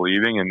stop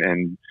believing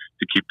and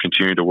to keep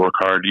continuing to work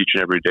hard each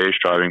and every day,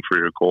 striving for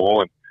your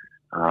goal. And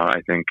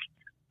I think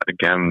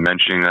again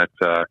mentioning that.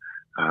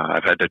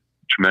 I've had a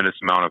tremendous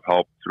amount of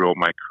help throughout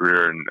my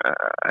career, and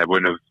I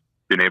wouldn't have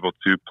been able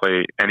to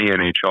play any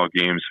NHL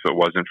games if it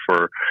wasn't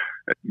for,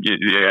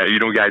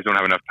 guys don't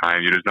have enough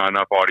time. There's not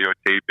enough audio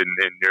tape in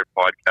your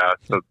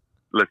podcast to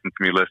listen to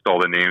me list all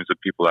the names of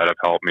people that have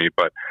helped me.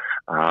 But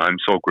I'm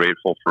so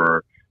grateful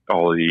for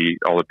all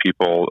the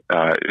people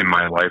in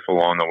my life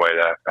along the way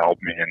that have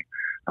helped me. And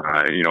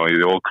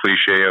the old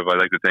cliche of I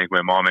like to thank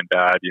my mom and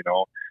dad.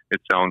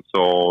 It sounds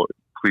so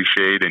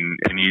cliched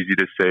and easy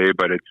to say,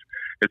 but it's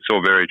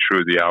so very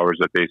true. The hours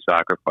that they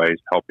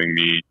sacrificed helping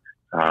me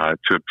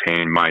to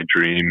obtain my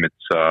dream.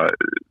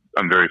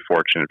 I'm very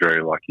fortunate,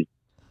 very lucky.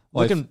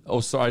 Well, I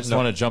just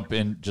want to jump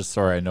in.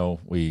 I know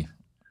we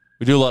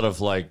do a lot of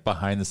like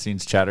behind the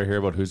scenes chatter here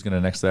about who's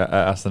going to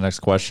ask the next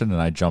question,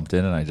 and I jumped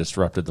in and I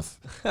disrupted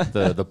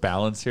the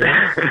balance here.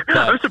 But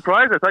I'm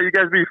surprised. I thought you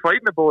guys would be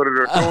fighting about it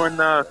or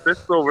throwing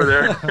fists over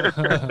there.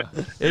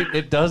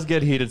 It does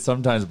get heated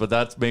sometimes, but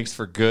that makes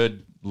for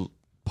good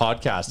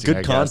podcasting,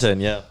 good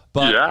content. Yeah,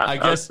 but yeah, I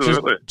guess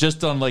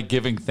just on like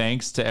giving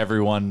thanks to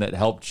everyone that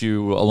helped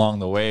you along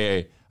the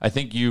way, I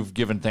think you've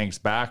given thanks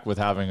back with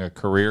having a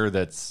career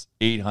that's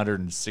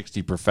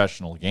 860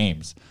 professional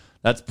games.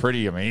 That's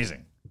pretty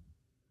amazing.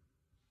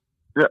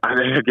 Yeah,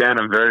 again,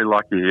 I'm very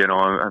lucky.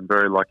 I'm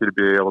very lucky to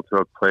be able to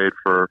have played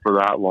for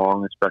that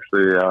long,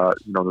 especially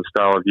the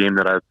style of game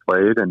that I've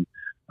played, and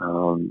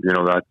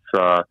that's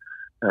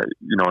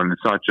and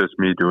it's not just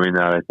me doing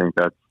that. I think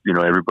that's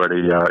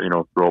everybody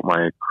throughout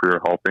my career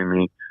helping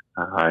me.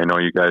 I know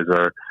you guys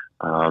are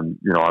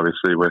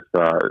obviously with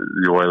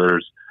the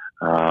Oilers,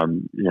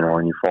 and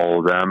you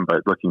follow them,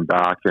 but looking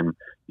back and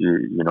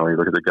you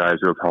look at the guys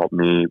who have helped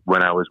me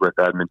when I was with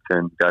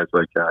Edmonton, guys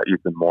like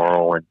Ethan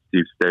Morrow and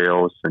Steve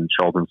Staios and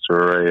Sheldon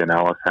Surrey and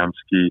Alex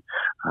Hemsky,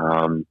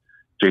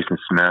 Jason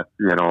Smith,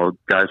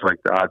 guys like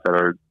that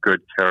are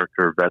good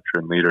character,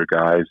 veteran leader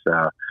guys.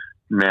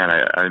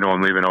 I know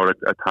I'm leaving out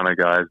a ton of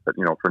guys, but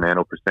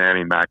Fernando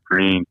Pisani, Matt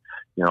Green,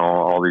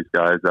 all these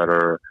guys that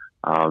are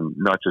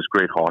not just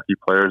great hockey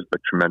players,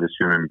 but tremendous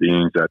human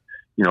beings that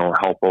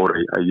help out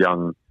a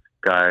young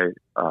guy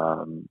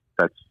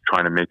that's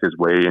trying to make his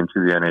way into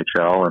the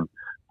NHL,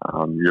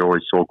 and you're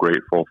always so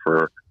grateful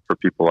for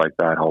people like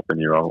that helping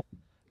you out.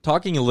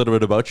 Talking a little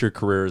bit about your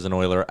career as an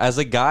Oiler, as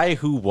a guy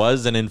who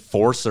was an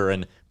enforcer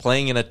and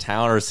playing in a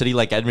town or a city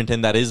like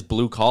Edmonton that is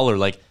blue collar,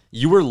 like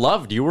you were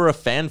loved, you were a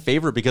fan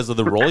favorite because of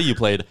the role you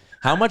played.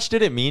 How much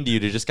did it mean to you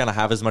to just kind of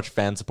have as much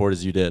fan support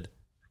as you did?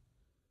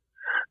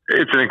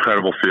 It's an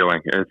incredible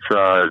feeling.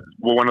 It's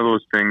one of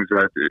those things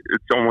that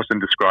it's almost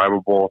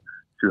indescribable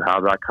to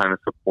have that kind of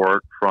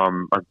support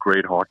from a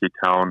great hockey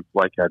town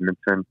like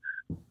Edmonton.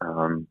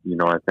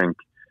 I think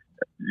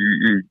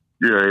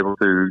you're able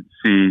to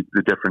see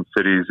the different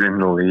cities in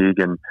the league,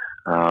 and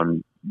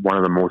one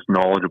of the most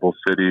knowledgeable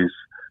cities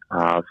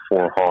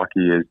for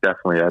hockey is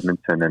definitely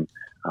Edmonton,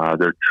 and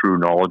they're true,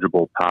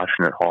 knowledgeable,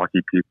 passionate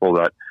hockey people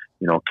that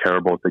care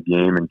about the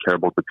game and care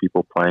about the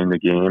people playing the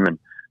game, and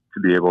to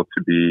be able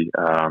to be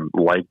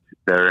liked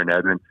there in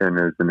Edmonton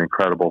is an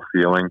incredible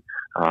feeling.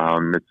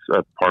 It's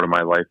a part of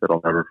my life that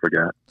I'll never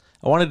forget.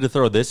 I wanted to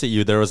throw this at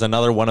you. There was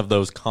another one of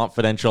those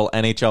confidential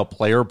NHL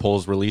player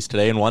polls released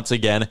today, and once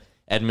again,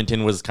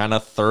 Edmonton was kind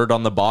of third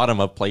on the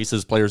bottom of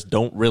places players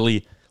don't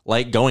really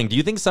like going. Do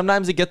you think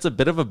sometimes it gets a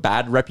bit of a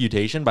bad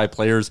reputation by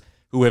players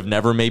who have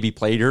never maybe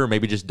played here or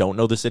maybe just don't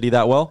know the city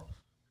that well?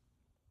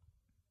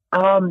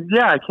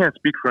 Yeah, I can't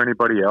speak for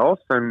anybody else.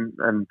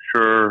 I'm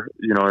sure,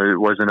 it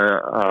wasn't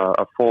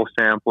a full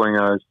sampling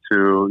as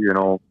to,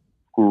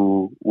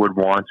 who would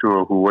want to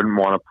or who wouldn't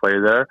want to play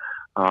there.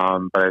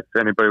 But if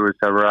anybody was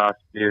ever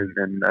asked me,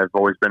 and I've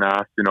always been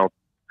asked,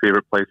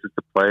 favorite places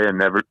to play,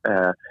 and every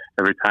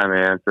time I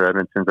answer,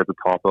 Edmonton's at the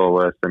top of the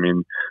list. I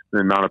mean, the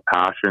amount of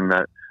passion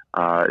that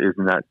is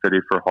in that city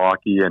for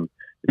hockey, and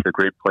it's a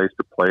great place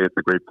to play. It's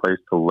a great place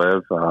to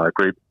live, a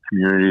great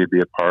community to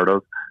be a part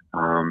of.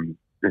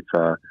 It's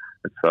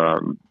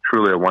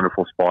truly a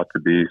wonderful spot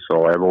to be.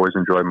 So I've always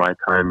enjoyed my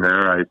time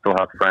there. I still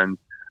have friends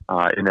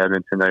in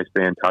Edmonton that I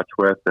stay in touch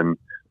with, and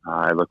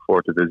I look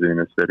forward to visiting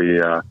the city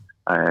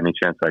any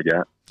chance I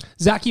get.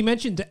 Zach, you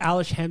mentioned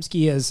Ales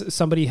Hemsky as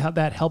somebody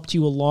that helped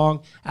you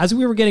along. As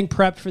we were getting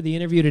prepped for the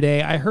interview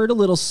today, I heard a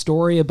little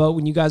story about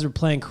when you guys were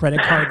playing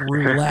credit card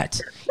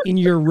roulette in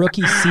your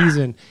rookie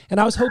season. And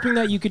I was hoping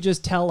that you could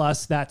just tell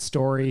us that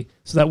story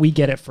so that we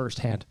get it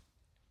firsthand.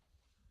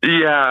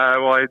 Yeah,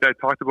 well, I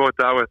talked about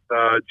that with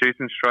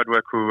Jason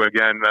Strudwick, who,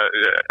 again,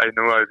 I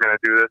knew I was going to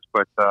do this,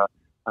 but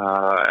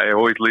I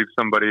always leave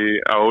somebody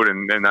out,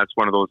 and that's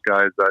one of those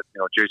guys that,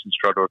 Jason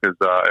Strudwick is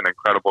an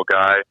incredible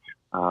guy.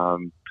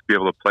 To be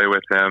able to play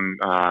with him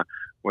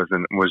was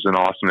an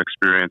awesome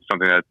experience,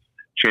 something that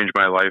changed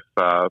my life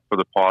for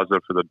the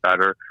positive, for the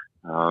better.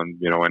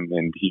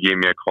 And he gave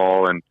me a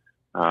call, and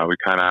we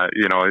kind of,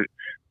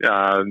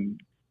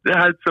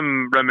 had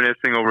some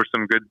reminiscing over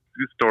some good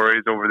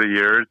stories over the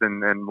years.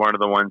 And one of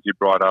the ones you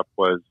brought up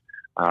was,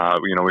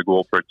 we go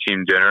out for a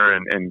team dinner,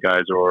 and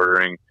guys are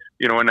ordering,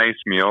 a nice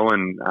meal.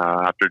 And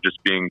after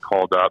just being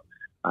called up,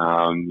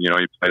 you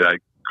play that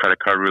credit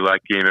card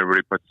roulette game.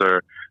 Everybody puts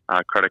their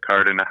credit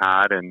card in a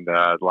hat, and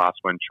the last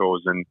one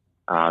chosen,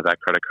 that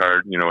credit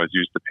card, is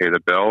used to pay the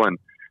bill. And,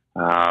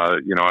 I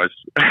was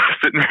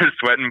sitting there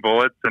sweating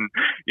bullets, and,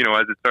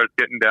 as it starts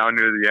getting down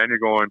near the end, you're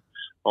going,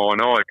 oh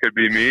no, it could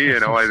be me.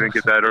 I didn't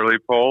get that early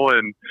pull,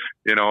 and,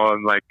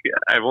 I'm like,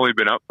 I've only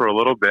been up for a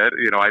little bit.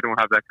 I don't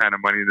have that kind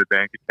of money in the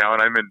bank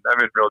account. I'm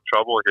in real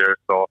trouble here.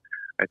 So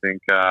I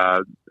think,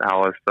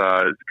 Ales,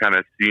 has kind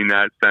of seen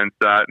that, sensed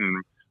that,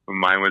 and when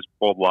mine was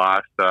pulled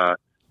last, I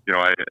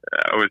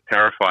was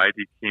terrified.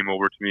 He came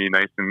over to me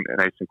nice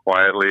and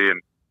quietly,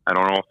 and I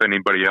don't know if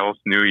anybody else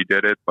knew he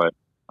did it, but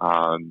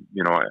I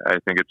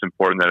think it's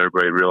important that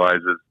everybody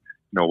realizes,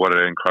 what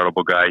an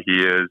incredible guy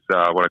he is,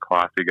 what a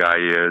classy guy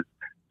he is,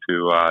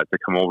 to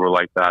come over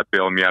like that,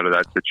 bail me out of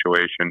that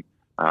situation.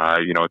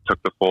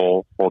 Took the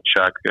full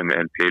check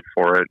and paid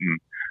for it, and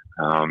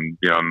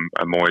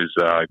I'm always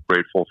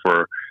grateful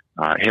for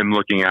him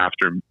looking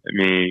after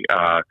me,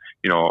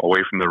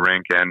 away from the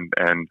rink and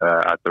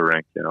at the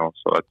rink,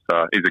 so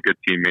he's a good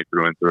teammate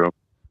through and through.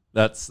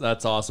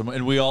 That's awesome.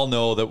 And we all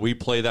know that we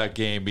play that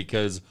game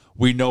because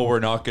we know we're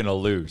not going to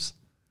lose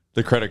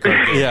the credit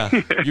card game. Yeah.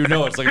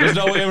 It's like, there's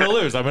no way I'm going to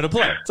lose. I'm going to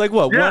play. It's like,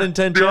 what, 1 in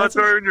 10 chances? The odds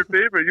are in your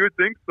favor. You would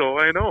think so.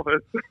 I know.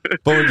 But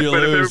when you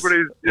lose, if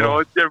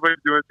everybody's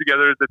doing it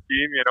together as a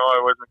team,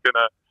 I wasn't going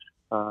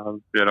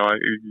to,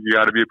 you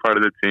got to be a part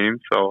of the team.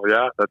 So,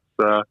 yeah, that's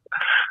the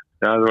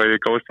way it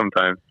goes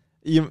sometimes.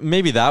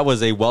 Maybe that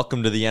was a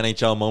welcome to the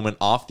NHL moment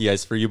off the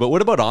ice for you, but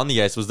what about on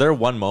the ice? Was there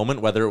one moment,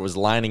 whether it was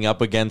lining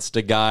up against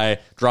a guy,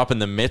 dropping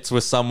the mitts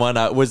with someone,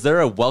 was there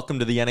a welcome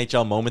to the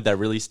NHL moment that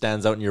really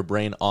stands out in your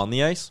brain on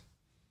the ice?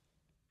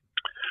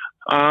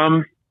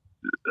 Off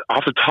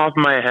the top of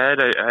my head,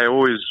 I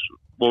always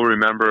will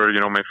remember,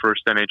 my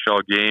first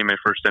NHL game, my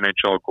first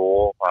NHL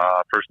goal,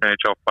 first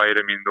NHL fight.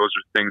 I mean, those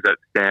are things that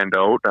stand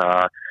out.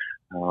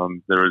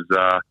 There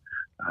was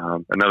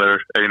another,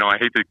 I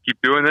hate to keep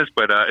doing this,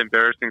 but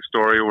embarrassing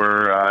story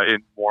where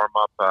in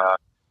warm-up,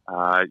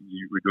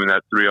 you were doing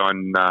that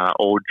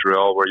 3-on-0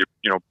 drill where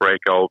you break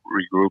out,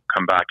 regroup,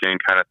 come back in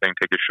kind of thing,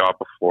 take a shot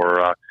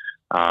before,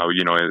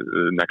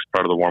 the next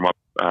part of the warm-up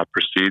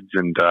proceeds.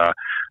 And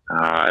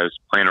I was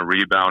playing a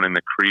rebound in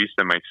the crease,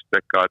 and my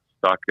stick got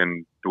stuck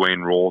in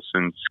Dwayne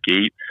Rolson's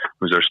skate,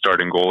 who was our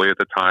starting goalie at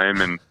the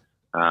time. And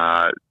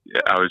I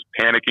was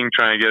panicking,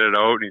 trying to get it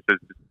out, and he says,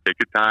 take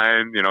your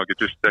time,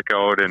 get your stick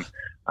out. And,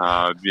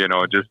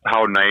 just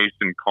how nice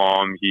and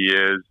calm he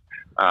is.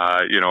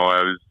 I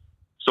was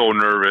so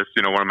nervous,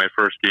 one of my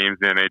first games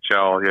in the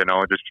NHL,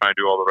 just trying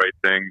to do all the right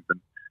things. And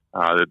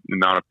the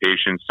amount of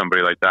patience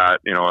somebody like that,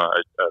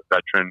 a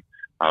veteran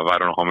of I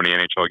don't know how many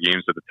NHL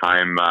games at the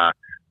time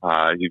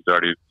he's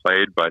already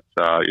played, but,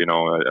 a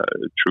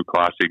true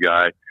classy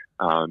guy,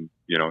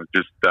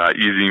 just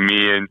easing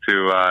me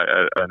into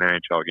an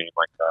NHL game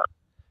like that.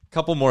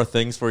 Couple more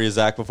things for you,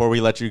 Zach, before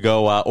we let you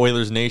go.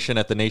 Oilers Nation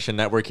at the Nation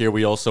Network here.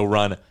 We also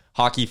run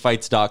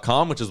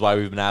hockeyfights.com, which is why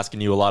we've been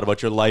asking you a lot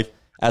about your life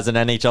as an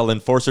NHL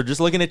enforcer.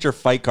 Just looking at your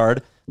fight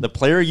card, the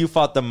player you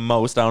fought the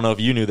most, I don't know if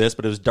you knew this,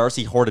 but it was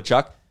Darcy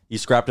Hordachuk. You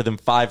scrapped with him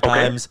 5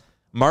 times.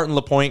 Martin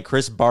Lapointe,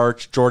 Chris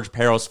Barch, George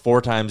Peros 4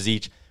 times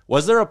each.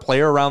 Was there a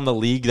player around the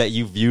league that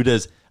you viewed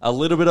as a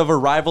little bit of a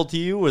rival to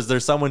you? Was there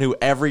someone who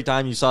every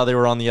time you saw they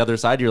were on the other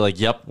side, you're like,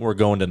 yep, we're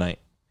going tonight?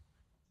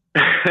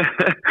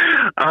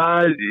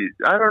 I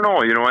don't know.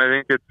 I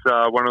think it's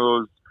one of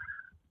those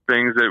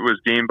things that was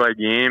game by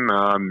game.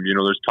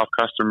 There's tough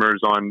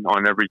customers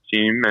on every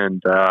team,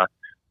 and the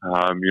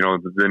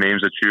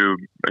names that you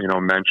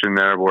mentioned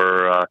there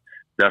were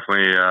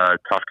definitely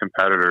tough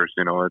competitors.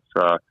 It's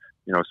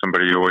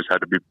somebody you always had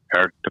to be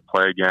prepared to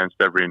play against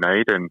every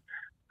night, and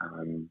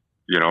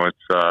it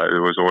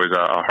was always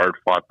a hard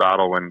fought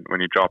battle when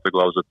you drop the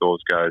gloves with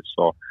those guys.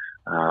 So.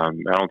 I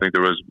don't think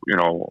there was,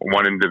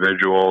 one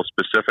individual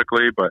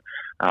specifically, but,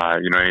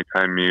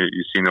 anytime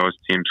you've seen those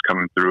teams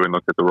coming through and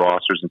looked at the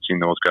rosters and seen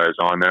those guys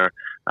on there,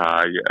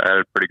 I had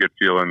a pretty good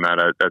feeling that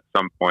at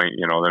some point,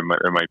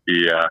 there might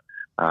be, a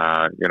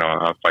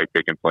fight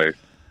taking place.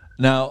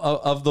 Now,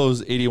 of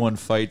those 81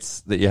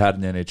 fights that you had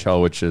in the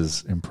NHL, which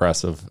is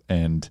impressive,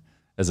 and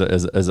as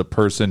a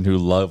person who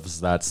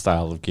loves that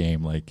style of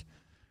game, like,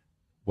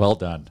 well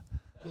done.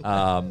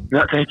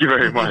 Thank you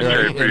very much.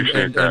 I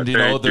appreciate that.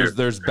 And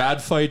there's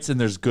bad fights and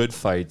there's good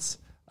fights.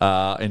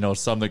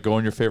 Some that go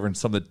in your favor and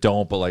some that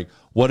don't. But like,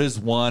 what is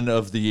one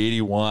of the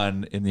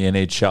 81 in the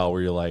NHL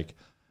where you're like,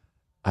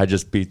 I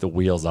just beat the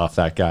wheels off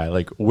that guy?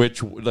 Like,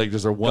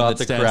 is there one Got that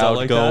the stands crowd out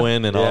like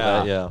going that? and all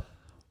that? Yeah.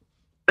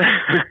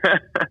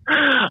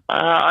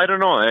 I don't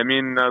know. I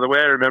mean, the way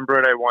I remember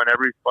it, I won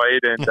every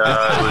fight, and it was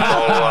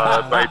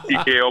all by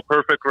TKO,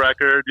 perfect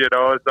record.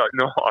 So,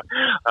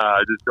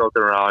 just built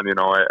around.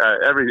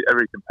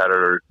 Every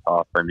competitor is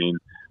tough. I mean,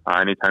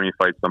 anytime you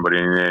fight somebody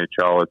in the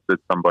NHL,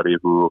 it's somebody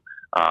who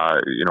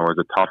is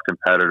a tough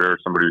competitor,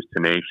 somebody who's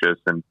tenacious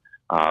and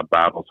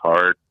battles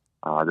hard.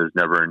 There's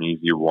never an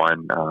easy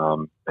one,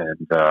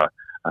 and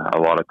a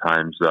lot of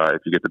times,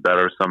 if you get the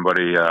better of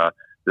somebody,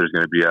 there's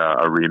going to be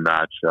a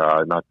rematch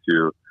not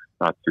too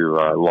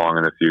long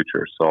in the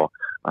future. So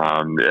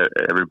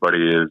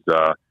everybody is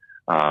a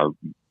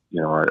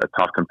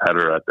tough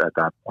competitor at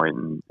that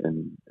point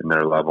in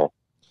their level.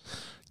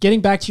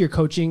 Getting back to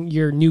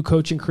your new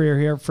coaching career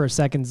here for a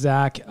second,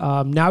 Zach.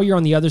 Now you're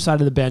on the other side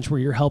of the bench where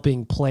you're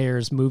helping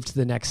players move to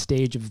the next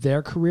stage of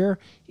their career.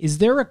 Is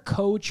there a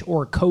coach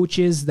or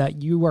coaches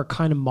that you are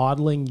kind of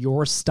modeling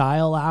your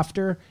style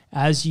after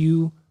as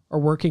you are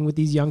working with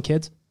these young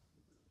kids?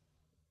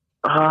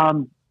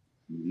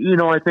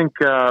 I think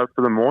for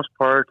the most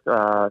part,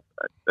 I've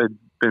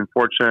been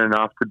fortunate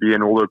enough to be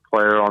an older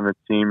player on the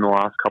team the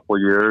last couple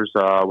of years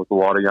with a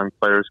lot of young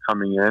players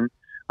coming in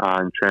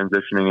and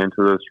transitioning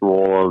into this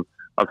role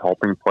of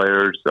helping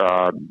players,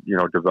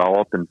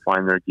 develop and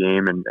find their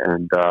game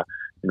and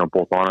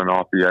both on and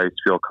off the ice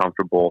feel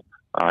comfortable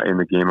in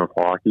the game of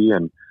hockey.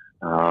 And,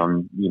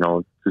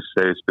 to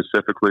say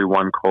specifically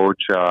one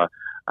coach, I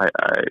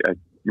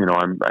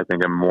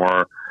think I'm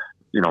more,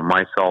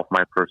 myself,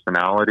 my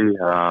personality,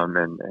 I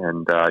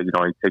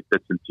take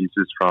bits and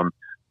pieces from,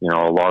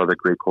 a lot of the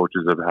great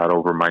coaches I've had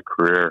over my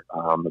career.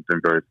 I've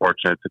been very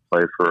fortunate to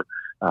play for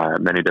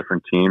many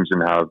different teams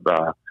and have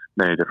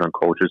many different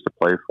coaches to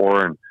play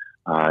for. And,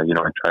 I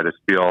try to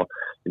steal,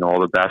 all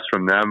the best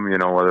from them,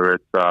 whether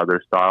it's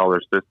their style,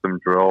 their system,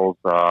 drills,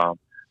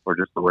 or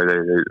just the way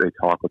they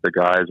talk with the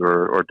guys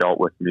or dealt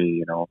with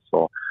me,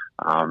 So,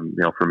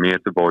 for me,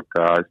 it's about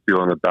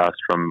stealing the best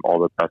from all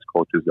the best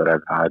coaches that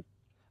I've had.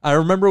 I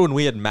remember when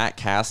we had Matt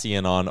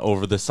Cassian on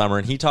over the summer,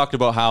 and he talked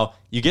about how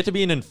you get to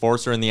be an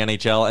enforcer in the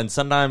NHL, and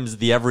sometimes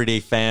the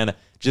everyday fan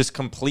just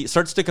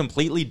starts to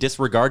completely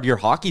disregard your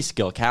hockey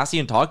skill.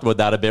 Cassian talked about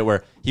that a bit,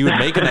 where he would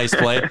make a nice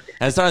play,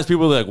 and sometimes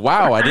people would be like,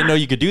 wow, I didn't know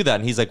you could do that.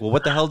 And he's like, well,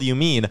 what the hell do you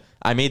mean?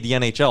 I made the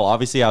NHL.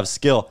 Obviously, I have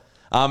skill.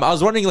 I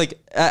was wondering,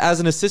 as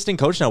an assistant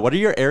coach now, what are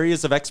your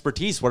areas of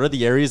expertise? What are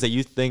the areas that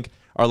you think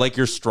are like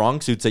your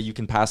strong suits that you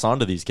can pass on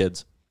to these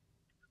kids?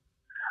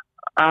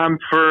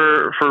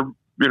 For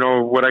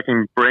what I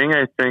can bring,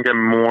 I think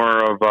I'm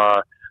more of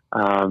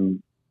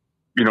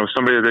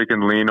somebody that they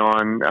can lean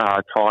on,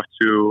 talk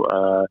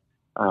to,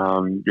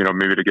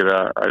 maybe to get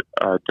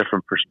a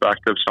different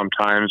perspective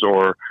sometimes,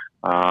 or,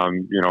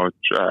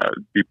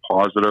 be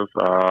positive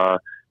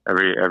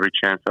every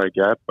chance I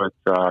get. But,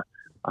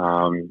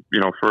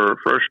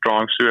 for a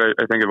strong suit,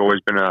 I think I've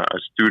always been a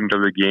student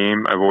of the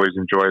game. I've always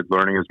enjoyed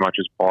learning as much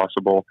as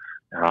possible.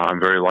 I'm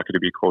very lucky to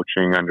be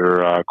coaching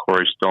under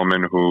Corey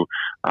Stillman, who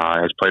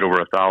has played over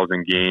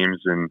 1,000 games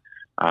and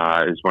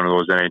is one of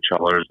those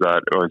NHLers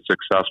that was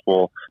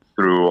successful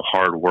through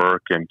hard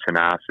work and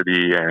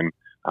tenacity and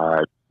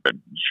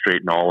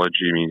straight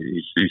knowledge. I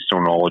mean, he's so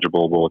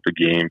knowledgeable about the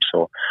game.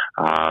 So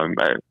I'm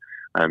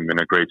in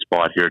a great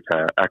spot here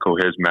to echo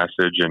his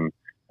message and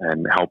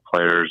help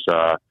players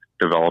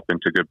develop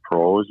into good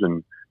pros.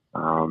 And,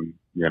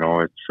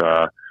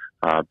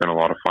 it's been a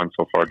lot of fun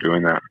so far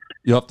doing that.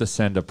 You'll have to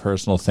send a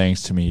personal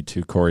thanks to me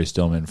to Corey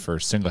Stillman for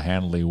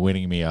single-handedly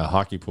winning me a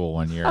hockey pool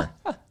one year,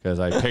 because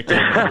I picked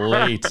him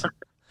late,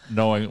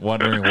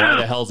 wondering why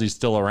the hell is he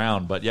still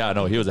around. But yeah,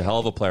 no, he was a hell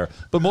of a player.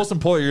 But most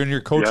importantly, you're in your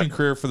coaching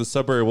career for the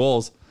Sudbury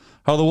Wolves.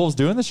 How are the Wolves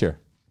doing this year?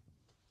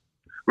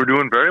 We're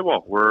doing very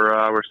well.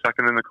 We're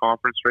second in the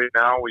conference right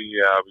now.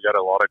 We got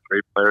a lot of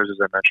great players, as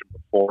I mentioned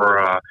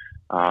before.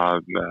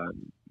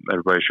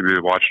 everybody should be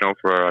watching out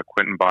for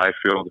Quinton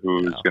Byfield,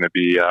 who's going to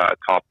be a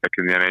top pick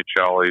in the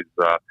NHL. He's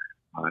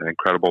an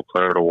incredible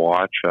player to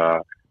watch. We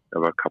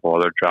have a couple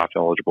other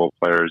draft-eligible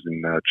players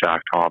in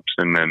Jack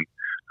Thompson and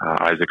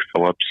Isaac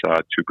Phillips,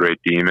 two great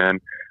D-men,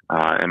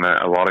 and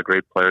a lot of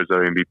great players that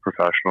are going to be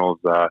professionals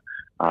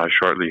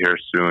shortly here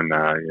soon.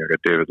 You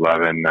got David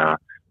Levin,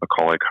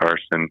 Macaulay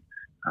Carson,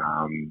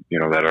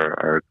 that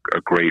are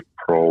great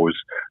pros,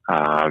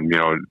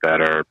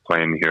 that are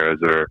playing here as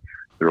their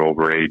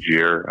overage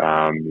year.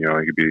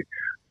 You could be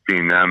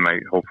seeing them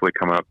hopefully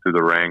coming up through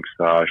the ranks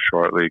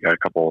shortly. Got a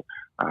couple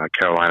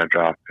Carolina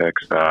draft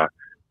picks,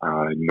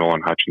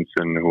 Nolan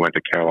Hutchinson, who went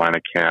to Carolina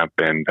camp,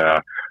 and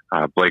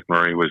Blake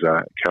Murray was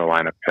a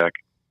Carolina pick.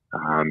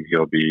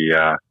 He'll be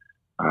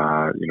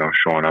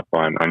showing up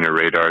on your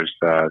radars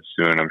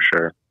soon, I'm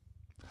sure.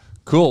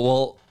 Cool.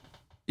 Well,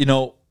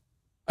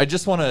 I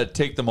just want to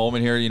take the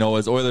moment here,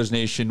 as Oilers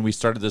Nation, we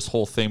started this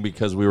whole thing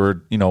because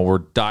we're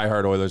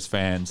diehard Oilers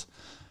fans.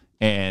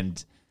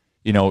 And,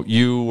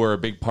 you were a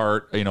big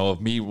part,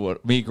 of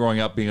me growing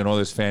up being an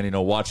Oilers fan,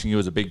 watching you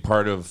as a big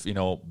part of,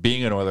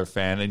 being an Oilers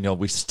fan. And,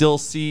 we still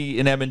see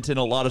in Edmonton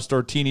a lot of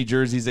Stortini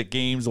jerseys at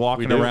games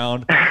walking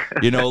around,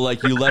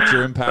 like you left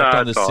your impact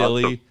on the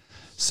silly. Awesome.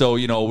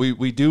 So,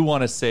 we do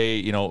want to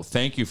say,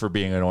 thank you for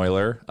being an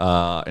Oiler,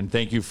 and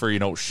thank you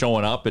for,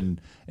 showing up and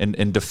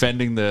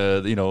defending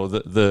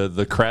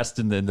the crest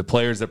and the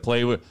players that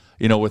play with,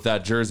 with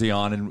that jersey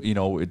on. And,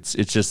 it's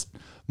just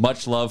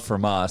much love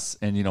from us.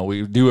 And,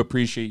 we do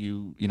appreciate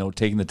you,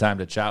 taking the time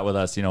to chat with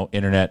us,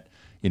 internet,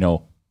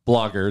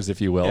 bloggers,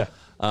 if you will.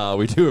 Yeah.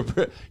 We do,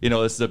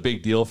 this is a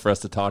big deal for us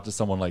to talk to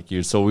someone like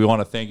you. So we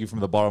want to thank you from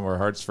the bottom of our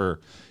hearts for,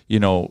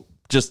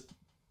 just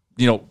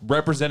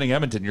representing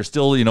Edmonton. You're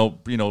still,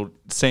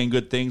 saying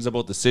good things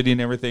about the city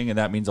and everything, and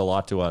that means a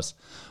lot to us.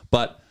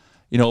 But,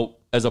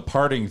 as a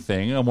parting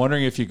thing, I'm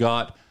wondering if you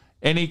got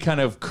any kind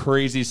of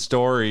crazy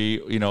story,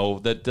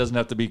 that doesn't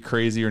have to be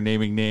crazy or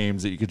naming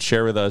names, that you could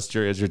share with us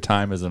as your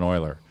time as an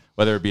Oiler.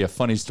 Whether it be a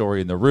funny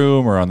story in the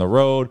room or on the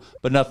road,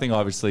 but nothing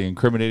obviously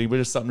incriminating, but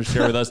just something to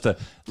share with us to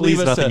leave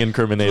us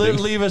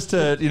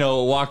to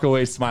walk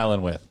away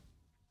smiling with.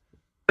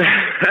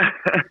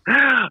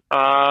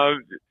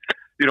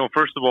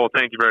 First of all,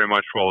 thank you very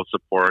much for all the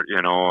support.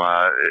 It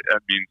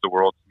means the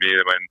world to me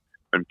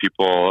when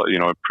people,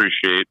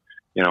 appreciate,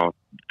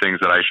 things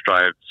that I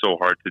strive so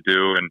hard to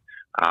do. And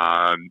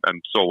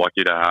I'm so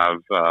lucky to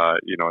have,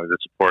 the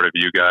support of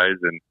you guys.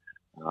 And,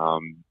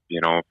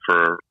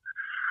 for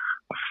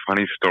a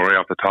funny story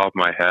off the top of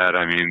my head,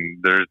 I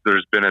mean,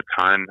 there's been a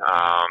ton,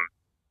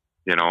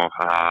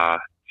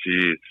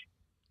 geez.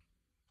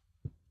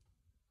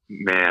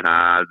 Man,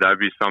 that'd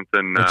be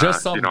something.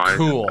 Just something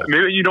cool.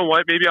 Maybe you know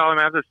what? Maybe I'll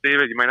have to save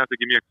it. You might have to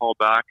give me a call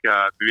back.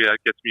 Maybe that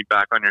gets me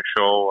back on your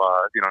show.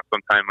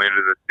 Sometime later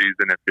this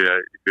season, if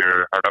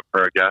you're hard up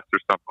for a guest or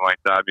something like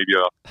that, maybe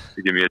you'll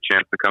give me a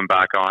chance to come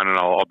back on, and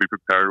I'll be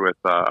prepared with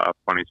a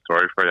funny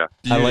story for you.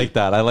 I like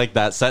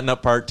that. Setting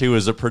up part 2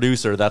 as a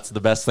producer. That's the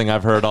best thing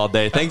I've heard all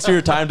day. Thanks for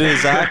your time today,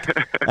 Zach,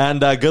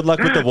 and good luck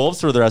with the Wolves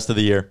for the rest of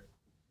the year.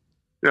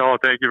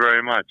 Thank you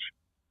very much.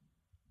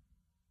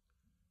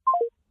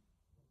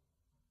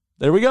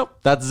 There we go.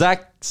 That's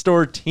Zach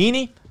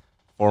Stortini,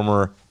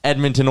 former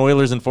Edmonton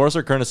Oilers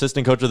enforcer, current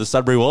assistant coach of the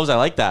Sudbury Wolves. I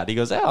like that. He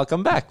goes, I'll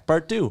come back.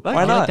 Part 2.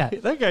 Why not?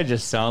 Like that guy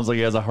just sounds like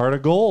he has a heart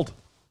of gold.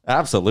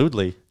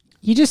 Absolutely.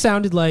 He just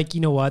sounded like,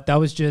 that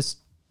was just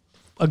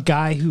a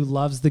guy who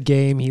loves the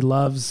game. He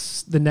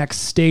loves the next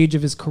stage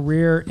of his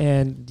career,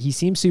 and he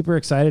seems super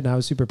excited, and I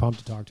was super pumped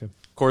to talk to him.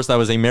 Of course, that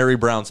was a Mary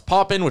Brown's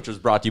Pop-In, which was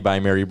brought to you by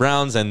Mary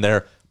Brown's, and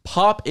their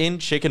Pop-In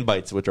Chicken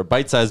Bites, which are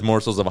bite-sized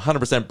morsels of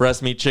 100%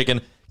 breast meat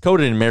chicken,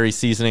 coated in Mary's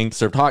seasoning,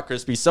 served hot,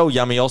 crispy, so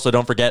yummy. Also,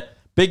 don't forget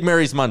Big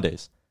Mary's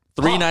Mondays.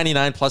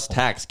 $3.99 plus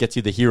tax gets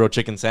you the Hero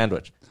Chicken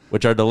Sandwich,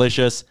 which are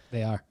delicious.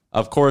 They are.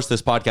 Of course,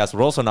 this podcast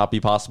would also not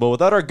be possible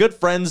without our good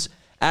friends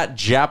at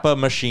Japa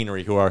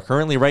Machinery, who are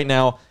currently right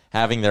now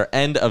having their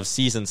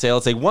end-of-season sale.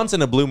 It's a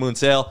once-in-a-blue moon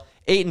sale.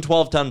 8 and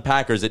 12-ton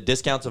packers at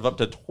discounts of up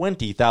to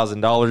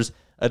 $20,000.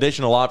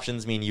 Additional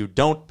options mean you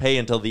don't pay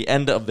until the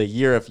end of the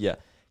year if you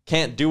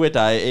can't do it.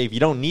 If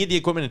you don't need the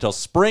equipment until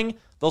spring,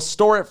 they'll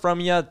store it from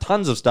you.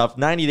 Tons of stuff.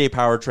 90-day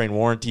powertrain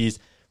warranties.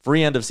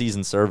 Free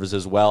end-of-season service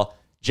as well.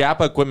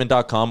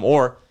 JapaEquipment.com,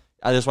 or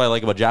that's what I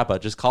like about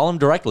Japa. Just call them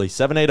directly,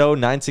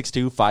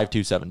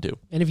 780-962-5272.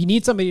 And if you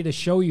need somebody to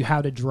show you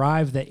how to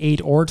drive the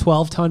 8 or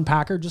 12-ton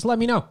Packer, just let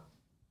me know.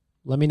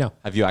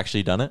 Have you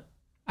actually done it?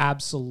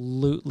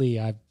 Absolutely.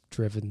 I've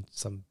driven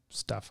some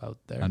stuff out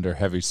there. Under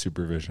heavy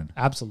supervision.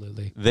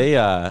 Absolutely.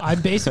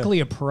 I'm basically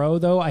a pro,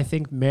 though. I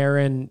think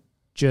Marin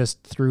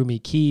just threw me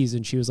keys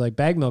and she was like,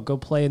 Bagmilk, go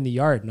play in the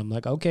yard. And I'm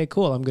like, okay,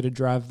 cool. I'm going to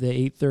drive the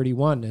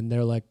 831. And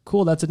they're like,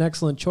 cool, that's an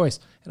excellent choice.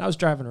 And I was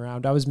driving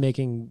around. I was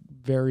making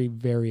very,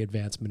 very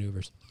advanced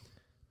maneuvers.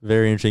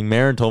 Very interesting.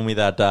 Marin told me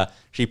that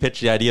she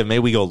pitched the idea of maybe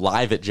we go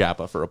live at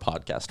Japa for a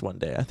podcast one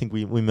day. I think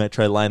we might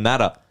try to line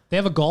that up. They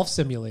have a golf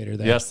simulator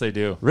there. Yes, they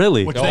do.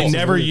 Really? Which they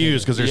never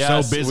use because they're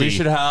so busy. We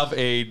should have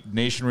a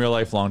Nation Real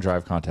Life long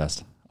drive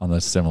contest on the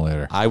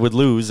simulator. I would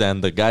lose,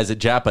 and the guys at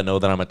Japa know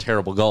that I'm a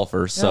terrible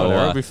golfer. So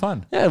that would be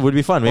fun. Yeah, it would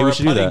be fun. Maybe Or we a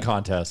should do putting that.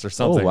 contest or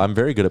something. Oh, I'm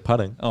very good at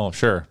putting. Oh,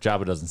 sure.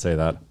 Jabba doesn't say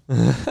that.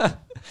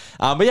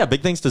 But yeah,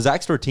 big thanks to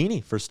Zach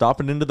Stortini for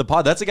stopping into the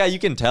pod. That's a guy you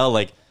can tell,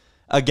 like,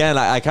 again,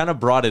 I kind of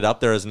brought it up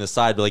there as an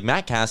aside, but like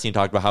Matt Cassian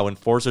talked about how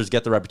enforcers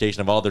get the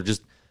reputation of, they're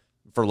just,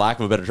 for lack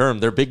of a better term,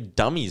 they're big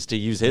dummies, to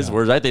use his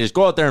words, right? They just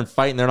go out there and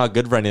fight and they're not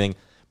good for anything.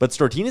 But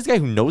Stortini's a guy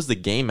who knows the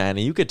game, man.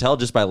 And you could tell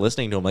just by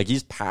listening to him, like,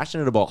 he's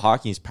passionate about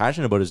hockey. He's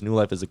passionate about his new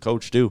life as a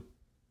coach, too.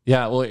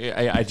 Yeah, well,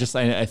 I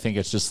think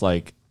it's just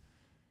like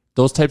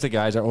those types of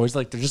guys are always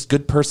like, they're just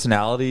good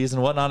personalities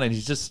and whatnot. And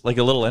he's just like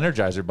a little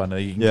energizer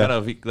bunny. You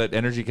can that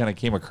energy kind of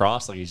came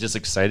across. Like, he's just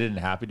excited and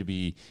happy to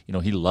be,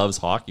 he loves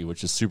hockey,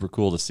 which is super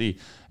cool to see.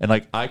 And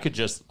like, I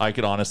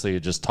could honestly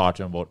just talk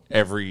to him about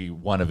every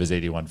one of his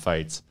 81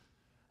 fights.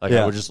 Like,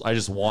 I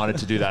just wanted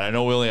to do that. I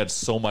know we only had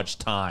so much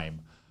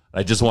time.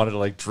 I just wanted to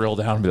like drill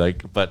down and be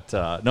like, but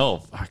no,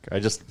 fuck, I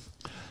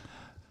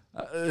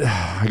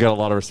got a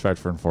lot of respect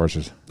for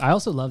enforcers. I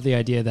also love the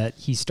idea that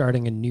he's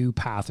starting a new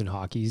path in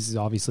hockey. He's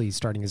obviously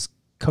starting his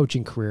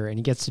coaching career, and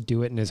he gets to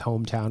do it in his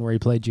hometown where he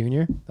played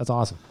junior. That's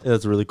awesome. Yeah,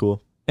 that's really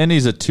cool. And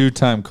he's a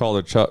 2-time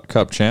Calder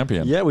Cup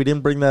champion. Yeah, we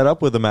didn't bring that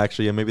up with him,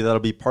 actually, and maybe that'll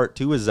be part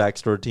 2 with Zach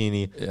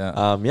Stortini.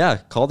 Yeah.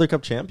 Calder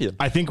Cup champion.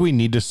 I think we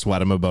need to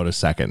sweat him about a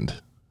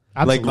second.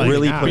 Absolutely. Like,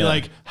 really Be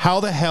like, how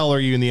the hell are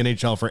you in the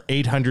NHL for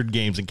 800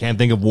 games and can't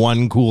think of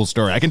one cool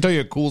story? I can tell you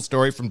a cool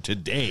story from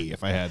today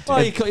if I had to.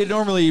 Well,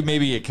 normally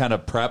maybe you kind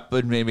of prep,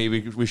 but maybe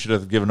we should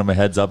have given him a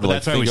heads up. But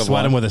that's why we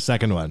sweat him with a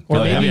second one. Or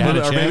maybe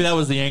that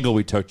was the angle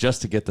we took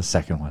just to get the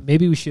second one.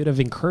 Maybe we should have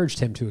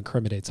encouraged him to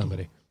incriminate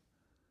somebody.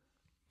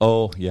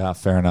 Oh, yeah,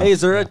 fair enough. Hey,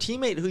 is there a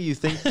teammate who you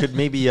think could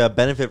maybe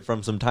benefit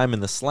from some time in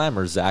the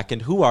Slammer, Zach?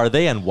 And who are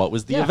they, and what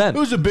was the event?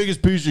 Who's the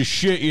biggest piece of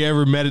shit you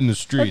ever met in the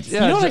streets? You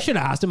know what I should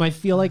have asked him? I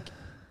feel like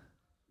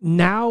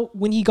now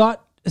when he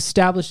got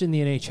established in the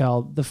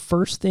NHL, the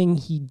first thing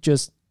he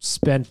just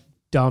spent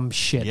dumb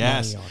shit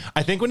money on.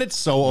 I think when it's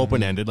so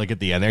open-ended, like at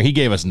the end there, he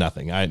gave us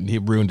nothing. He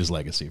ruined his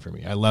legacy for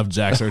me. I loved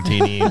Zach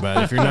Stortini,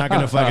 but if you're not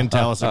going to fucking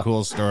tell us a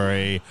cool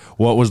story,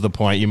 what was the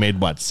point? You made,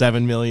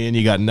 $7 million?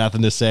 You got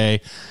nothing to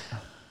say.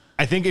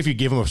 I think if you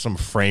give him some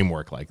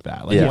framework like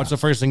that, what's the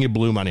first thing you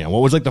blew money on?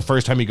 What was like the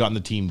first time you got in the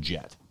team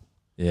jet?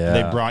 Yeah.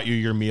 They brought you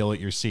your meal at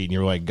your seat and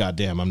you're like, God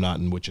damn, I'm not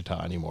in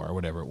Wichita anymore or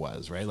whatever it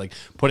was, right? Like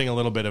putting a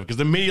little bit of,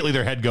 because immediately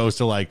their head goes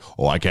to like,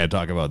 oh, I can't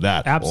talk about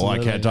that. Absolutely.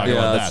 Oh, I can't talk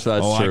about that.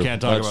 That's true. I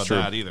can't talk That's about true.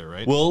 that either,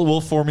 right?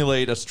 We'll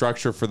formulate a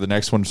structure for the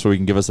next one so he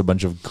can give us a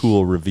bunch of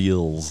cool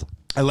reveals.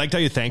 I liked how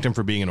you thanked him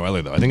for being an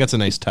Oiler, though. I think that's a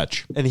nice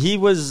touch. And he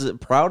was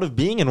proud of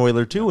being an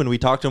Oiler, too. And we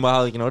talked to him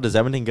about how, does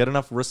Edmonton get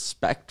enough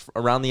respect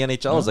around the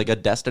NHL as like a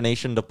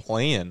destination to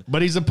play in?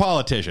 But he's a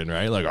politician,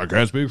 right? Like, I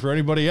can't speak for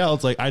anybody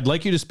else. Like, I'd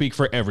like you to speak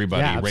for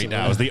everybody right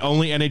now. As the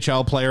only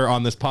NHL player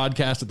on this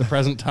podcast at the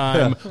present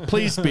time,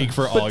 please speak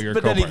for all your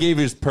But then he gave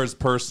his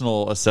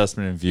personal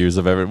assessment and views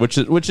of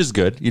everything, which is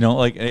good.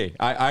 Hey,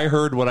 I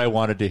heard what I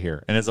wanted to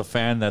hear. And as a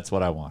fan, that's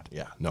what I want.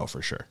 Yeah, no,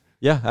 for sure.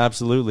 Yeah,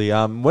 absolutely.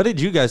 What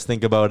did you guys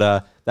think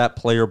about that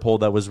player poll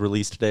that was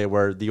released today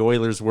where the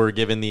Oilers were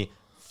given the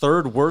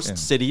third worst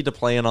city to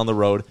play in on the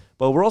road,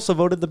 but were also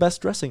voted the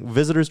best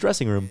visitors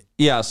dressing room?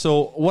 Yeah,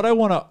 so what I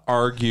want to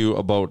argue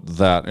about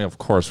that, and of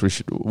course,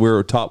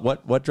 we're top,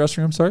 what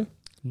dressing room, sorry?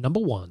 Number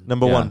one.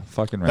 Number one.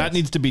 Fucking right. That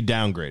needs to be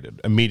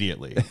downgraded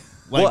immediately.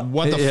 Like,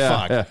 what the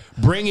fuck? Yeah.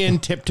 Bring in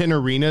Tipton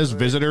Arena's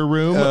visitor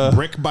room,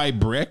 brick by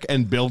brick,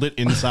 and build it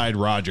inside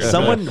Rogers.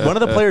 One of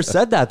the players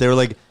said that. They were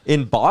like,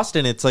 in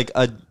Boston, it's like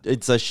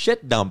it's a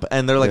shit dump.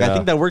 And they're like, I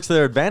think that works to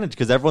their advantage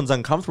because everyone's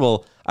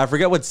uncomfortable. I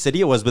forget what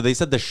city it was, but they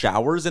said the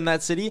showers in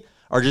that city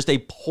are just a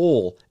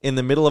pole in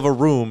the middle of a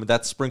room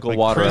that sprinkle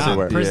water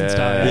everywhere. Prison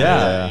style.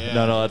 Yeah.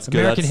 No, that's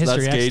good. American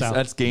history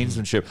That's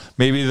gamesmanship.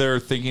 Maybe they're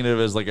thinking of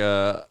it as like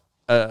a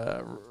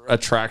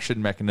attraction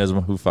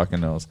mechanism. Who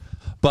fucking knows?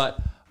 But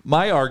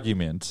my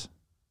argument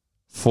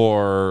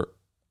for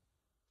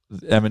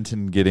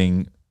Edmonton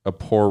getting a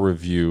poor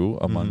review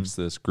amongst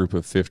this group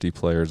of 50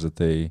 players that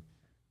they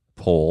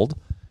polled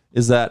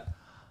is that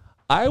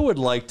I would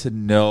like to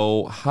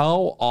know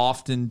how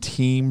often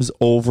teams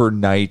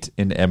overnight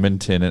in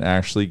Edmonton and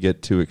actually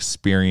get to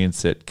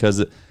experience it,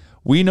 because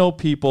we know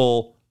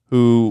people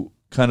who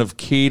kind of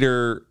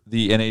cater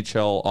the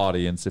NHL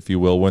audience, if you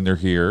will, when they're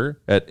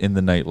here in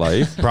the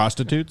nightlife.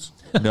 Prostitutes?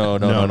 No,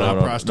 not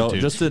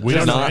prostitutes. We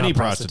don't know any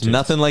prostitutes.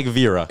 Nothing like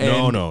Vera.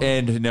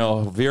 And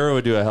Vera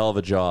would do a hell of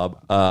a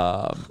job.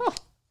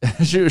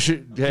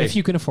 If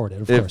you can afford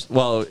it, of course.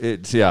 Well,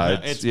 it's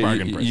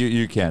bargain price.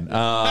 You can.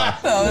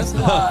 That's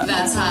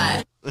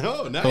hot.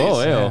 Oh, nice.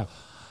 Yeah.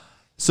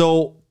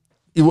 So,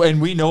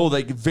 and we know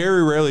like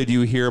very rarely do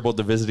you hear about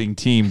the visiting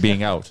team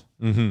being out.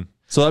 Mm-hmm.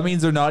 So that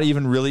means they're not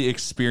even really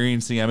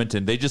experiencing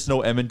Edmonton. They just know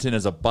Edmonton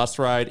as a bus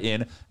ride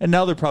in, and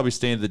now they're probably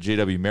staying at the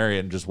JW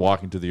Marriott and just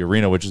walking to the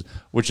arena,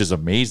 which is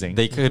amazing.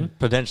 They could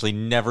potentially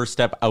never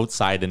step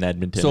outside in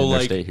Edmonton in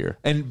their stay here.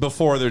 And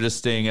before they're just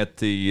staying at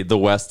the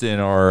Westin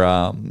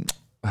or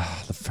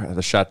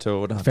the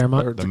Chateau,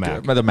 Fairmont?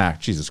 the Mac.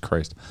 Jesus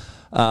Christ.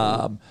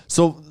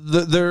 So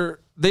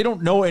they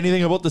don't know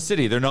anything about the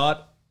city. They're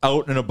not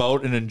out and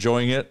about and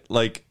enjoying it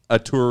like a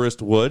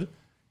tourist would,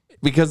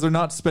 because they're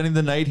not spending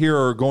the night here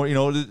or going,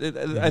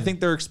 I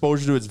think their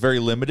exposure to it's very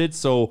limited.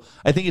 So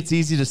I think it's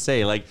easy to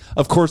say, like,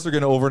 of course they're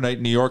going to overnight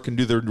in New York and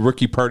do their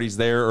rookie parties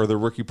there or their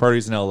rookie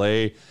parties in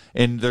LA.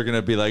 And they're going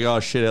to be like, oh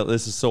shit,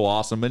 this is so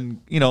awesome.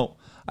 And,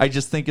 I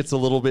just think it's a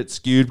little bit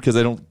skewed because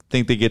I don't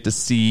think they get to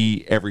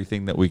see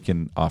everything that we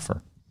can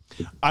offer.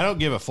 I don't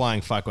give a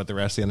flying fuck what the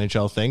rest of the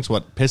NHL thinks.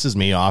 What pisses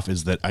me off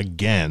is that,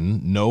 again,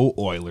 no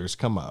Oilers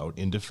come out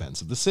in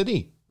defense of the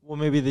city. Well,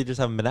 maybe they just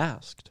haven't been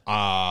asked.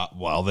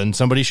 Well, then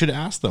somebody should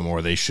ask them,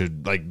 or they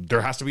should,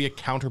 there has to be a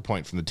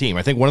counterpoint from the team.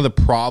 I think one of the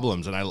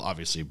problems, and I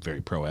obviously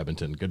very pro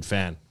Edmonton, big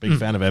fan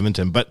of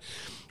Edmonton, but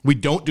we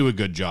don't do a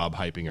good job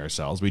hyping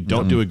ourselves. We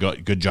don't do a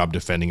good job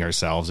defending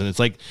ourselves. And it's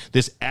like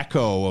this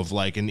echo of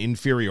like an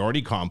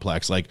inferiority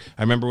complex. Like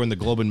I remember when the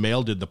Globe and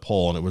Mail did the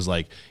poll and it was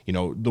like,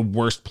 the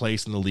worst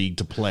place in the league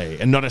to play.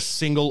 And not a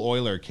single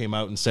Oiler came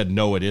out and said,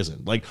 no, it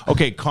isn't. Like,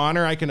 okay,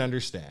 Connor, I can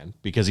understand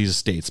because he's a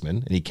statesman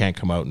and he can't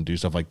come out and do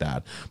stuff like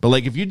that. But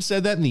like if you'd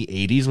said that in the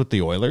 80s with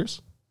the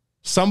Oilers,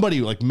 somebody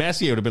like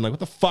Messier would have been like,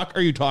 what the fuck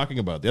are you talking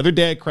about? The other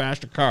day I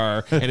crashed a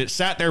car and it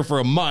sat there for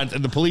a month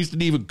and the police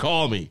didn't even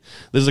call me.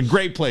 This is a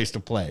great place to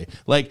play.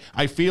 Like,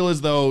 I feel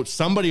as though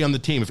somebody on the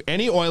team, if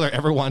any Oiler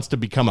ever wants to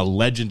become a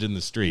legend in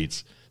the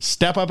streets,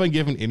 step up and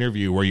give an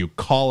interview where you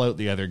call out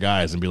the other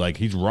guys and be like,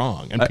 he's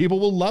wrong. And people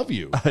will love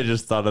you. I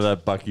just thought of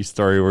that Bucky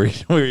story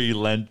where he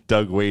lent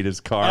Doug Wade his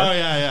car. Oh,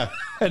 yeah.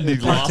 And he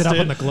lost it up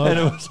on the Globe. And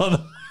it was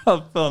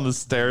up on the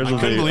stairs. I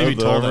couldn't believe he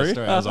told that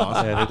story. That was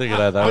awesome. Yeah, I think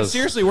that But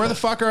seriously, where the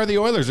fuck are the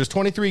Oilers? There's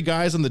 23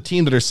 guys on the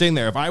team that are sitting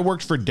there. If I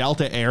worked for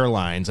Delta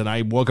Airlines and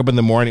I woke up in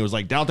the morning, it was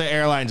like, Delta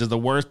Airlines is the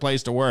worst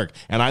place to work,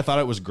 and I thought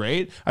it was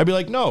great, I'd be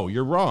like, no,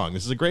 you're wrong.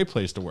 This is a great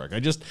place to work. I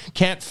just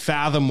can't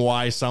fathom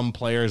why some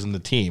players in the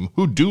team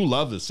who do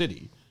love the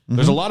city.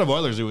 There's a lot of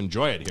Oilers who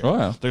enjoy it here. Oh,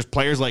 yeah. There's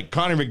players like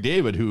Connor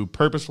McDavid who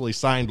purposefully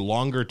signed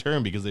longer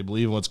term because they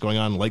believe in what's going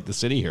on, like the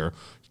city here.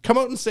 Come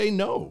out and say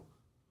no.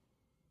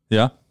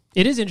 Yeah.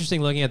 It is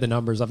interesting looking at the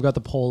numbers. I've got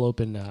the poll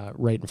open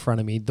right in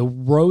front of me. The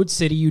road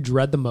city you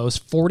dread the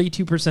most,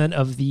 42%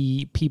 of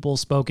the people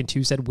spoken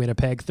to said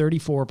Winnipeg,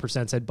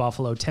 34% said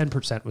Buffalo,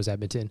 10% was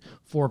Edmonton,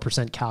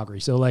 4% Calgary.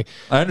 So, like,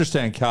 I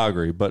understand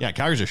Calgary, but yeah,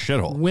 Calgary's a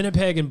shithole.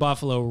 Winnipeg and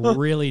Buffalo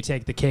really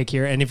take the cake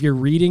here. And if you're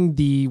reading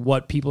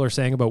what people are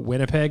saying about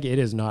Winnipeg, it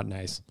is not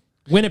nice.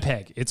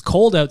 Winnipeg, it's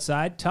cold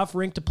outside, tough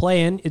rink to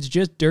play in. It's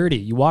just dirty.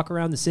 You walk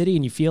around the city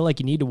and you feel like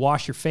you need to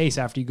wash your face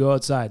after you go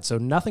outside. So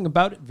nothing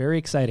about it. Very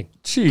exciting.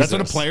 Jesus. That's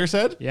what a player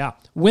said? Yeah.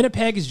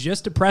 Winnipeg is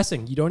just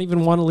depressing. You don't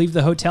even want to leave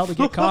the hotel to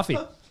get coffee.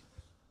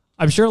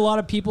 I'm sure a lot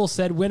of people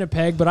said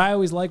Winnipeg, but I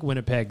always like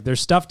Winnipeg.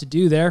 There's stuff to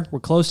do there. We're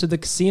close to the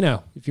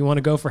casino if you want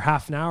to go for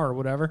half an hour or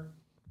whatever.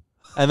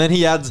 And then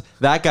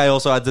that guy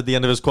also adds at the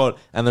end of his quote,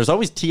 and there's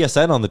always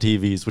TSN on the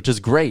TVs, which is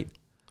great.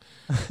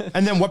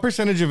 And then what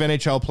percentage of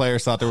NHL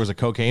players thought there was a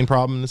cocaine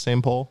problem in the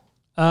same poll?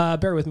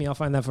 Bear with me. I'll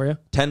find that for you.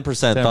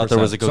 10% thought there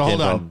was a cocaine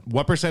problem.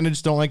 What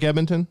percentage don't like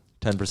Edmonton?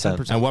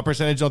 10%. And what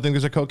percentage don't think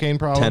there's a cocaine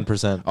problem?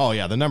 10%. Oh,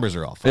 yeah, the numbers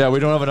are all fine. Yeah, we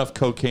don't have enough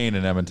cocaine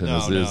in Edmonton.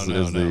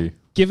 No.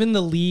 Given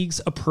the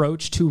league's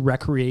approach to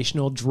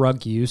recreational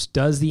drug use,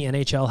 does the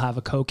NHL have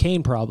a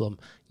cocaine problem?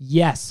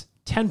 Yes,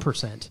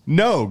 10%.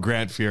 No,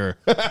 Grant Fuhr.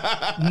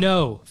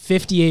 No,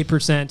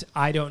 58%.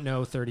 I don't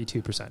know,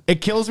 32%.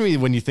 It kills me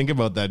when you think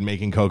about that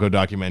Making Coco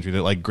documentary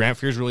that like Grant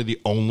Fuhr is really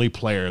the only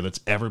player that's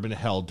ever been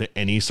held to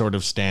any sort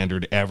of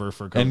standard ever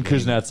for cocaine. And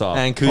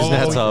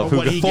Kuznetsov.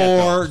 Who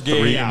 4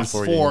 games. Yeah,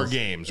 4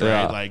 games, right?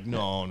 Yeah. Like,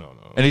 no.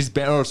 And he's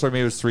banned, maybe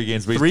it was 3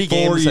 games, but 3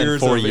 games and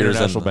 4 years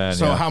international ban.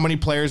 So how many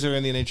players are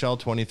in the NHL?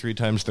 23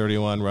 times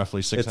 31,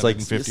 roughly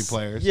 650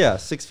 players. Yeah,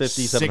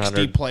 650, 700.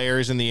 60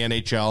 players in the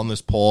NHL in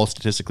this poll,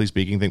 statistically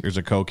speaking, think there's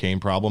a cocaine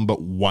problem,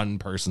 but one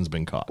person's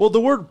been caught. Well,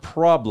 the word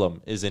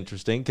problem is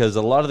interesting because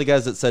a lot of the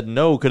guys that said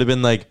no could have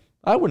been like,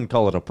 I wouldn't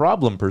call it a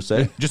problem per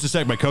se. Just a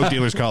sec, my coke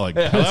dealer's calling.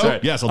 Hello?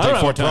 Right. Yes, I'll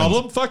take 4 tons.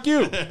 Problem? Fuck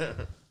you.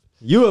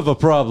 You have a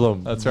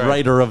problem, That's right.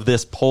 writer of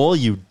this poll,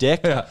 you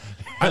dick. Yeah.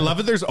 I love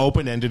that there's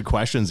open-ended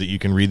questions that you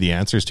can read the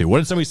answers to. What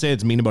did somebody say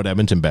it's mean about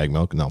Edmonton bag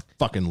milk? And they'll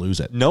fucking lose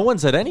it. No one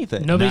said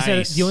anything. Nobody said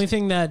it. The only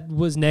thing that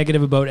was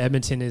negative about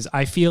Edmonton is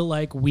I feel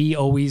like we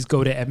always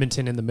go to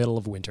Edmonton in the middle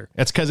of winter.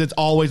 It's because it's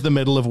always the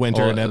middle of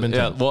winter in Edmonton.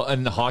 Yeah, well,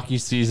 and the hockey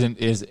season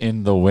is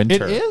in the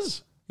winter. It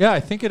is? Yeah, I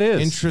think it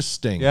is.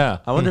 Interesting. Yeah.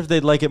 I wonder if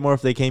they'd like it more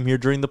if they came here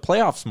during the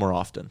playoffs more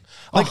often.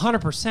 Like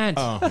 100%.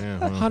 Oh,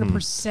 yeah.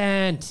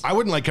 100%. I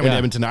wouldn't like coming to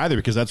Edmonton either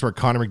because that's where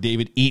Connor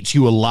McDavid eats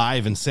you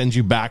alive and sends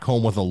you back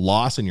home with a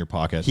loss in your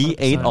pocket. He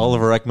ate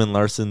Oliver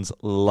Ekman-Larsson's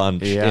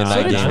lunch in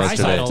that game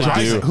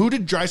yesterday. Who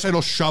did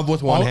Draisaitl shove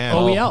with one hand?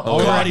 Oh, yeah.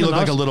 God, he looked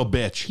like a little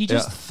bitch. He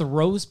just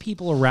throws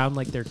people around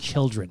like they're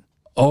children.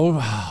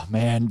 Oh,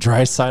 man,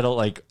 Draisaitl,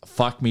 like,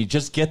 fuck me.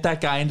 Just get that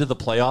guy into the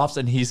playoffs,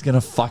 and he's going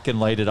to fucking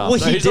light it up. Well,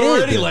 he's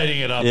already lighting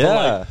it up.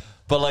 Yeah.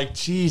 But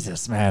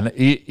Jesus, man,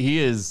 he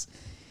is...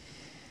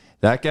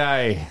 That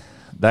guy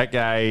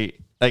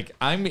Like,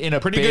 I'm in a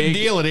pretty good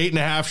deal at 8.5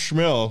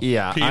 schmil.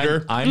 Yeah,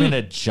 Peter. I'm in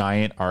a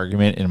giant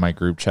argument in my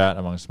group chat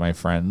amongst my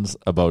friends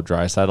about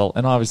Draisaitl,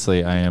 and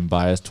obviously I am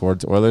biased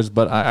towards Oilers,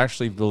 but I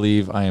actually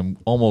believe I am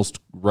almost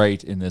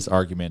right in this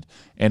argument,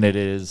 and it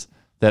is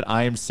that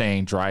I am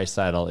saying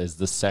Draisaitl is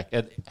the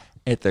second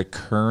in the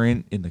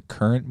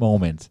current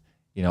moment,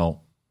 you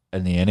know,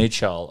 in the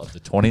NHL of the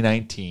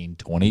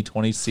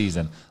 2019-2020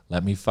 season.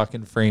 Let me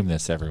fucking frame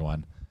this,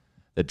 everyone.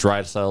 That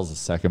Draisaitl is the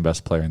second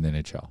best player in the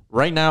NHL.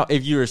 Right now,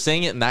 if you were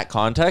saying it in that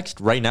context,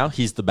 right now,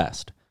 he's the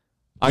best.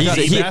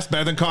 He's the best,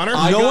 better than Connor?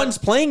 No one's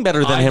playing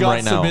better than him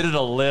right now. I got submitted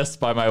a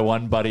list by my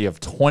one buddy of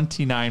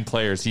 29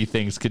 players he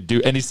thinks could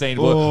do, and he's saying,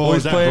 Oh, he's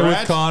is that playing Brett?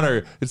 with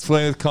Connor. It's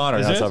playing with Connor.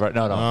 Is That's it? not right.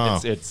 No, Oh.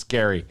 it's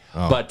scary.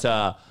 Oh. But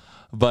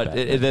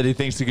that he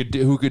thinks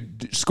who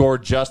could score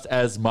just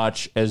as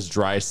much as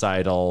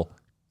Draisaitl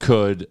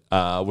could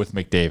with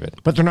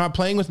McDavid. But they're not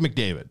playing with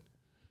McDavid.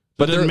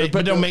 But it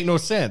don't make no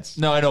sense.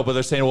 No, I know, but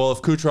they're saying, well,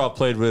 if Kucherov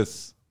played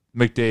with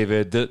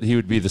McDavid, he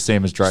would be the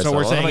same as Draisaitl. So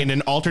we're saying in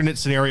an alternate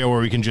scenario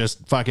where we can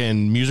just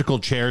fucking musical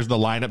chairs the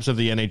lineups of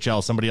the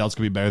NHL, somebody else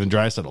could be better than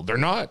Draisaitl. They're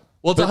not.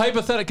 Well, it's a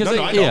hypothetical.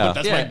 No, I know, but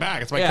that's my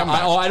back. It's my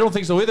comeback. I don't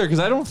think so either,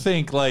 because I don't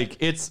think, like,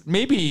 it's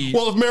maybe...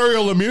 Well, if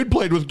Mario Lemieux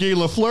played with Guy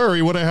Lafleur,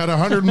 he would have had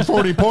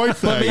 140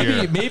 points that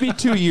year. Maybe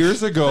 2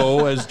 years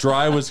ago, as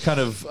Dry was kind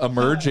of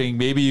emerging,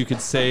 maybe you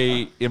could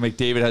say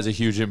McDavid has a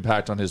huge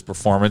impact on his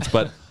performance,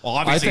 but... Well,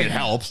 obviously it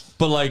helps.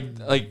 But,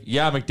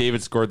 yeah,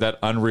 McDavid scored that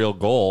unreal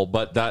goal,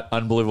 but that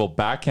unbelievable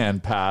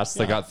backhand pass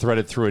that got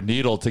threaded through a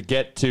needle to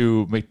get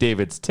to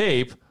McDavid's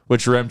tape,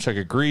 which Remchuk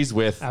agrees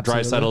with.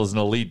 Draisaitl is an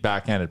elite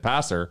backhanded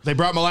passer. They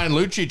brought Milan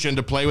Lucic in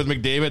to play with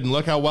McDavid, and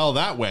look how well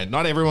that went.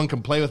 Not everyone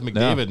can play with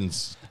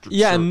McDavid.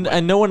 Yeah,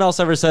 and no one else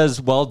ever says,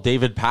 well,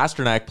 David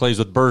Pastrnak plays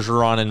with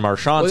Bergeron and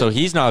Marchand, so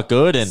he's not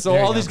good. And so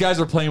all these guys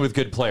are playing with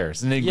good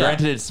players. And then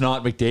granted, it's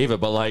not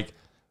McDavid, but, like,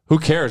 who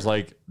cares?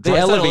 Like,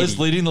 Draisaitl is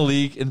leading the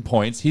league in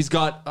points. He's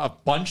got a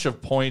bunch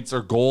of points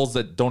or goals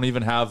that don't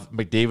even have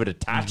McDavid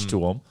attached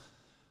to him.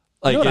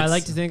 Like, you know what I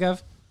like to think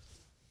of?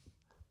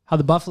 How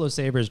the Buffalo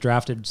Sabres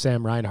drafted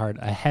Sam Reinhart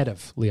ahead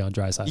of Leon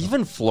Draisaitl.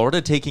 Even Florida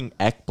taking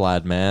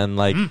Ekblad, man.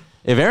 Like,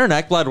 if Aaron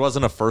Ekblad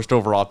wasn't a first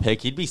overall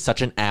pick, he'd be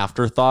such an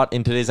afterthought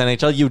in today's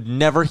NHL. You'd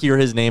never hear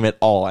his name at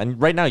all.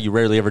 And right now, you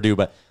rarely ever do.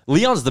 But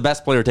Leon's the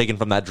best player taken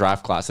from that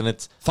draft class. And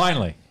it's...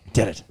 Finally.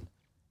 Did it.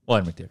 Well,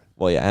 and McDavid.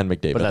 Well, yeah, and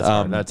McDavid.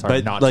 But that's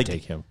hard not to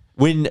take him.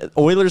 When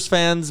Oilers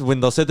fans, when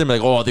they'll sit there and be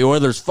like, oh, the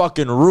Oilers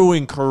fucking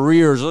ruin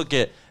careers. Look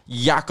at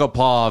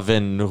Yakupov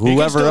and whoever he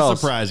can still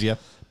else. Surprise you.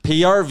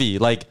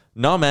 PRV, like,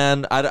 no,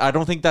 man, I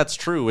don't think that's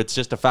true. It's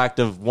just a fact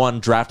of, one,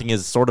 drafting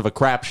is sort of a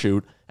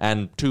crapshoot,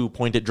 and two,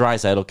 point at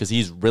Draisaitl because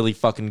he's really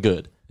fucking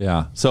good.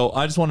 Yeah. So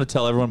I just want to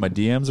tell everyone my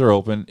DMs are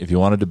open. If you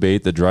want to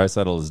debate that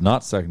Draisaitl is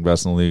not second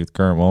best in the league at the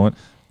current moment,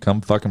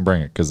 come fucking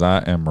bring it because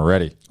I am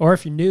ready. Or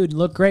if you're nude and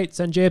look great,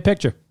 send Jay a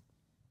picture.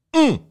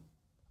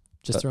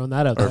 Just throwing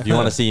that out there. Or if you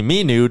want to see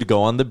me nude,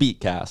 go on the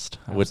Beatcast.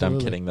 Which I'm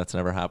kidding. That's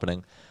never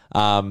happening.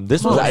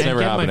 This was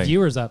never happening. My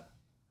viewers up.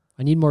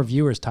 I need more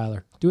viewers,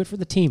 Tyler. Do it for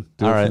the team.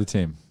 Do it for the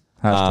team.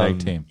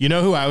 Hashtag team. You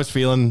know who I was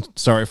feeling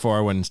sorry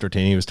for when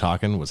Stortini was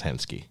talking was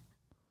Hemsky.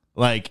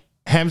 Like,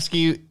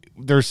 Hemsky,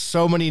 there's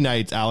so many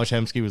nights Alex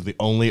Hemsky was the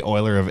only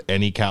Oiler of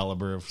any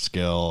caliber of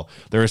skill.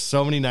 There are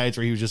so many nights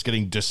where he was just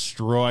getting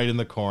destroyed in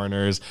the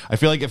corners. I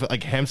feel like if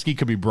Hemsky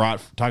could be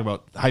brought, talking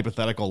about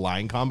hypothetical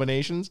line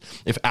combinations,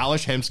 if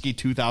Alex Hemsky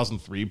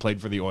 2003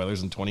 played for the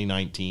Oilers in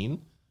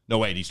 2019, no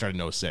wait, he started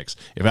in 06.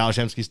 If Alex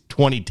Hemsky's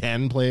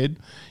 2010 played,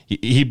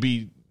 he'd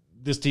be...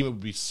 This team would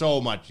be so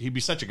much. He'd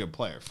be such a good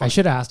player. I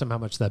should have asked him how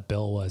much that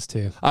bill was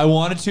too. I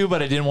wanted to,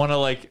 but I didn't want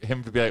to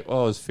him to be like,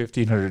 "Oh, it's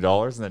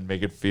 $1,500," and then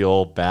make it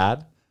feel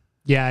bad.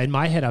 Yeah, in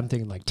my head, I'm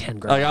thinking like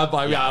 $10,000.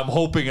 I'm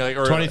hoping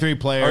 23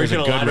 players, a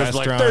good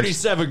restaurant, like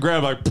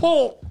 $37,000. Like,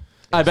 pull.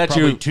 I bet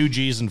probably you 2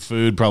 G's in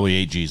food, probably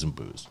 8 G's in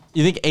booze.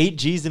 You think 8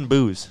 G's in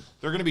booze?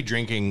 They're going to be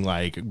drinking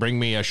bring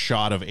me a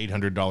shot of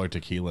 $800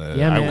 tequila.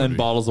 Yeah, man. And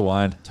bottles of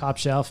wine. Top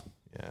shelf.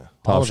 Yeah,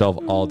 top shelf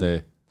all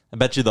day. I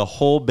bet you the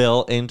whole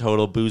bill in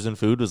total, booze and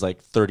food, was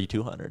like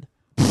 $3,200.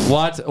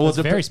 What? Well,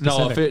 very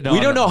specific. We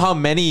don't know how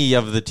many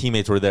of the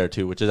teammates were there,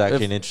 too, which is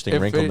actually an interesting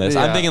wrinkle in this.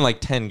 I'm thinking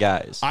like 10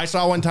 guys. I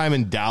saw one time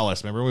in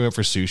Dallas. Remember we went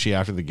for sushi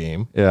after the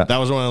game? Yeah. That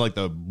was one of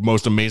the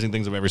most amazing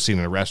things I've ever seen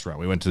in a restaurant.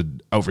 We went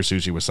out for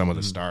sushi with some of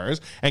the stars,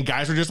 and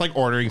guys were just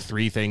ordering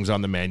 3 things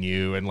on the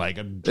menu and a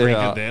drink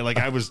a day.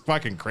 I was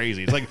fucking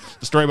crazy. It's like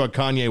the story about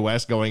Kanye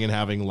West going and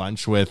having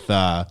lunch with...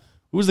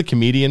 who was the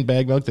comedian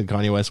Bag Milk that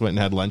Kanye West went and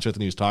had lunch with,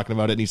 and he was talking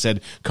about it, and he said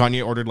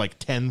Kanye ordered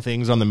 10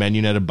 things on the menu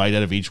and had a bite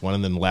out of each one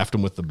and then left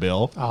him with the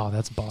bill. Oh,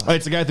 that's boss.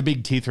 It's the guy with the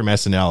big teeth from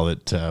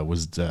SNL that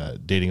was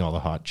dating all the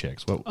hot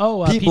chicks. Pete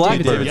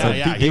Blackburn.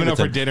 Yeah, he went out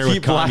for dinner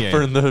with Kanye. Pete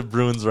Blackburn, the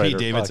Bruins writer. Pete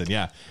Davidson,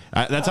 yeah.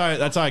 That's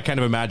how I kind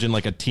of imagine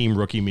a team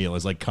rookie meal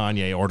is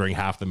Kanye ordering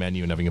half the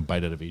menu and having a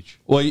bite out of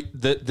each. Well,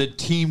 the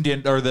team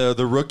dinner or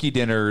the rookie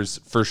dinners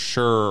for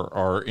sure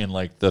are in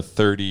the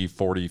 $30,000,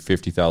 $40,000,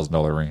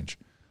 $50,000 range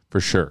for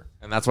sure.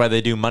 And that's why they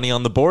do money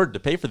on the board to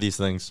pay for these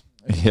things.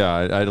 Yeah,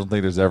 I don't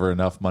think there's ever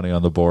enough money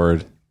on the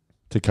board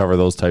to cover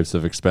those types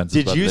of expenses.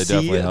 Did but you they see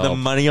definitely the helped.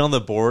 money on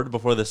the board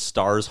before the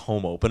Stars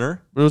home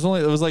opener? It was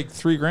like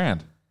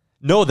 $3,000.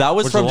 No, that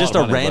was Which is from a lot just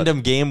of a money,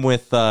 random game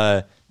with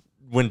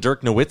when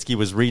Dirk Nowitzki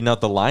was reading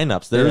out the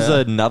lineups. There's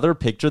another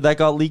picture that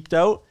got leaked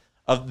out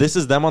of this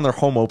is them on their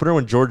home opener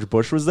when George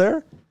Bush was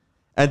there,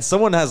 and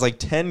someone has like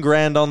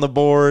 $10,000 on the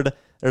board.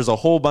 There's a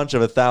whole bunch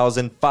of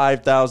 1,000,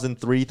 5,000,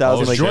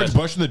 3,000. Is George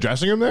Bush in the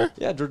dressing room there?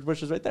 Yeah, George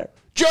Bush is right there.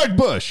 George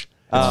Bush.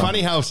 It's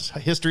funny how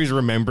history's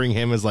remembering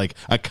him as like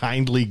a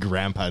kindly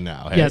grandpa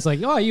now. Hey? Yeah, it's like,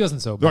 oh, he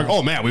wasn't so bad. They're like,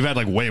 oh man, we've had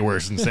like way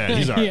worse than Sam.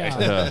 He's all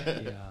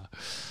right.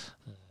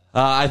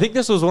 I think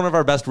this was one of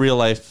our best real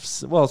life,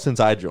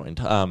 since I joined.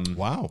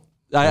 Wow.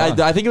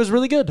 I think it was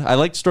really good. I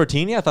liked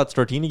Stortini. I thought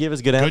Stortini gave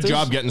us good answers. Good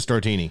job getting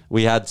Stortini.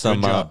 We had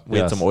some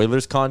some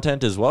Oilers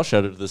content as well.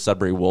 Shout out to the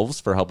Sudbury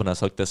Wolves for helping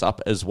us hook this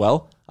up as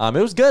well. It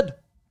was good.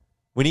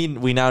 We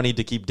now need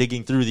to keep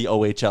digging through the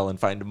OHL and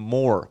find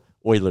more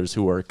Oilers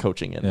who are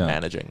coaching and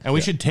managing. And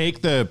we should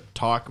take the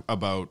talk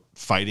about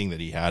fighting that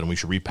he had and we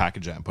should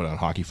repackage that and put it on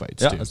Hockey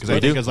Fights too.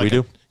 Because we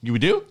do. You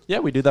do? Yeah,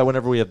 we do that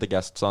whenever we have the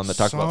guests on that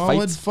talk about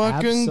fights. Solid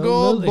fucking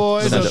gold,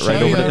 boys. Send it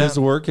right over to It is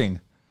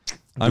working.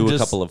 Do a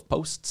couple of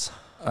posts.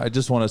 I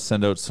just want to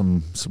send out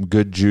some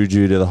good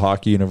juju to the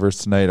hockey universe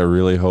tonight. I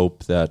really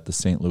hope that the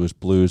St. Louis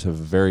Blues have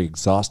a very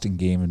exhausting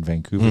game in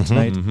Vancouver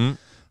tonight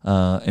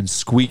and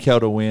squeak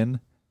out a win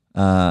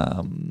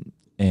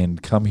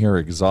and come here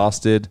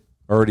exhausted,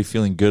 already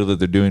feeling good that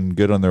they're doing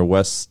good on their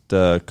West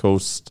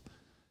Coast,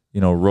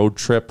 road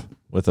trip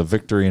with a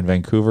victory in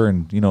Vancouver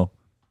and,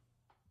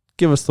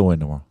 give us the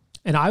win tomorrow.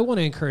 And I want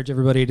to encourage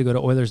everybody to go to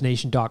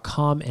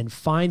OilersNation.com and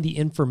find the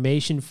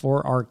information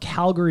for our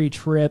Calgary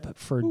trip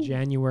for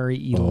January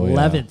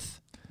 11th.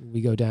 We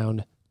go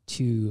down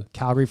to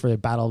Calgary for the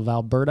Battle of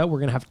Alberta. We're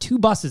going to have 2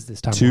 buses this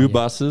time. 2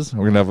 buses.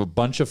 We're going to have a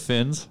bunch of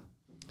Finns.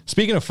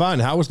 Speaking of fun,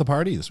 how was the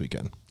party this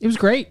weekend? It was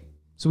great.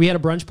 So we had a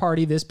brunch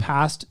party this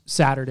past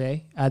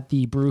Saturday at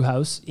the Brew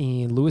House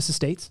in Lewis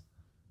Estates.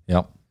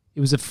 Yep. It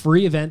was a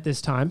free event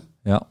this time.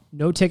 Yeah.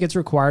 No tickets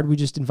required. We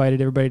just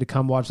invited everybody to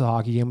come watch the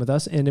hockey game with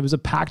us, and it was a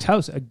packed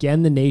house.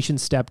 Again, the nation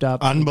stepped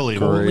up.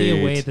 Unbelievable.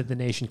 Only a way that the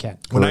nation can.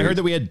 When I heard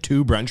that we had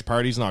 2 brunch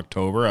parties in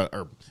October,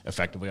 or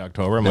effectively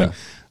October, I'm like,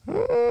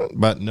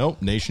 but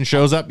nope, nation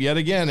shows up yet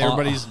again.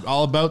 Everybody's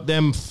all about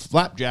them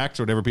flapjacks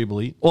or whatever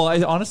people eat. Well, I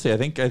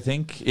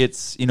think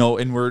it's,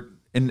 and we're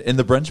in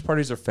the brunch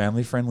parties are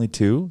family friendly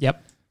too.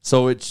 Yep.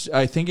 So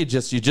I think you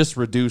just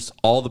reduce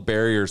all the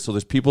barriers. So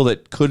there's people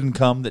that couldn't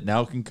come that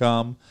now can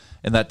come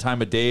in that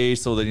time of day,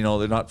 so that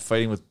they're not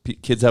fighting with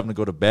kids having to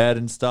go to bed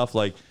and stuff.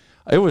 Like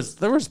there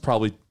was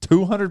probably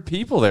 200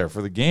 people there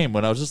for the game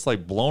when I was just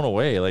like blown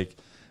away. Like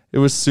it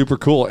was super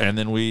cool, and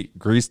then we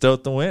greased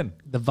out the win.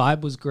 The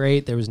vibe was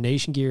great. There was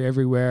nation gear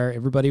everywhere.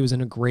 Everybody was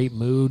in a great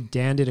mood.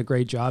 Dan did a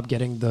great job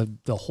getting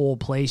the whole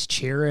place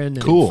cheering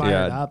and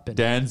fired up. And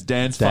Dan's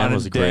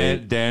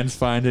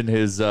finding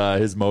his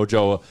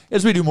mojo.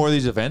 As we do more of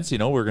these events,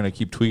 we're going to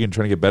keep tweaking,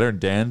 trying to get better. And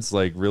Dan's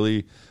like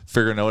really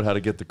figuring out how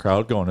to get the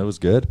crowd going. It was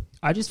good.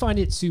 I just find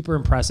it super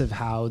impressive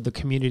how the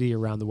community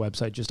around the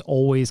website just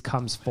always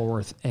comes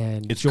forth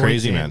and it's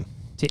crazy, man,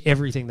 to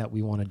everything that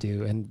we want to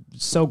do. And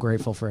so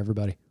grateful for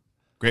everybody.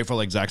 Grateful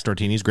like Zach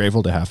Stortini's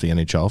grateful to half the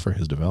NHL for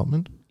his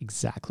development.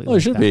 Exactly. Well,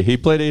 he should be. He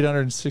played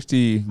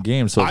 860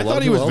 games. So I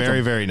thought he was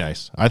very, very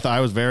nice.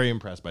 I was very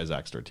impressed by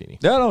Zach Stortini.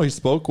 Yeah, no, he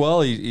spoke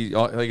well. He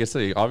like I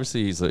said,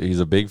 obviously he's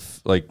a big,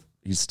 like,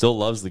 he still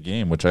loves the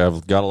game, which I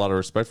have got a lot of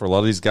respect for. A lot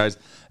of these guys,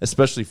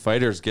 especially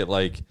fighters, get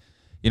like,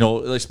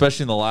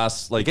 especially in the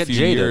last few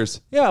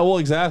years. Yeah, well,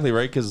 exactly,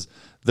 right? Because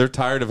they're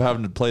tired of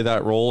having to play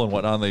that role and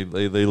whatnot. They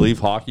leave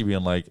hockey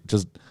being like,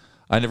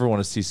 I never want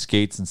to see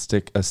skates and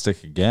stick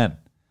again.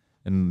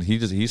 And he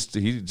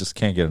just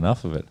can't get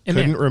enough of it.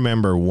 Couldn't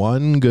remember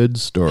one good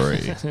story.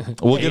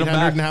 We'll get him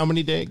back. And how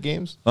many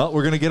games? Well,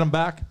 we're gonna get him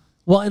back.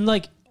 Well, and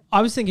like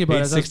I was thinking about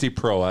 860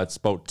 pro. That's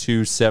about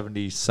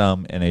 270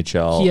 some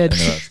NHL. He had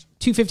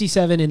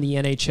 257 in the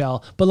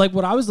NHL. But like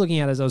what I was looking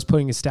at as I was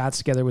putting his stats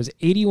together was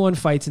 81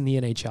 fights in the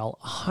NHL,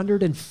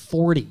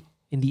 140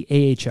 in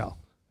the AHL.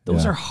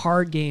 Those are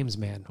hard games,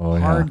 man.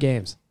 Hard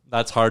games.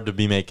 That's hard to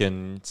be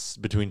making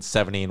between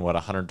 70 and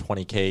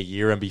 120K a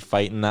year and be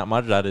fighting that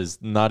much. That is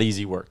not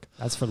easy work.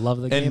 That's for love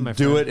of the game, and my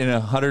do friend. it in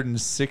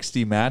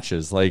 160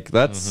 matches. Like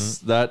that's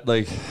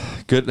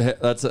good.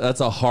 That's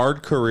a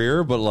hard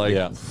career, but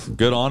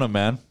good on him,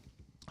 man.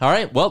 All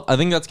right. Well, I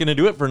think that's going to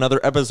do it for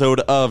another episode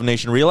of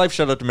Nation Real Life.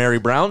 Shout out to Mary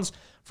Brown's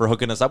for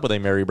hooking us up with a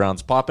Mary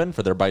Brown's Poppin'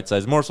 for their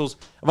bite-sized morsels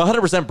of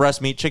 100%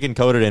 breast meat, chicken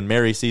coated in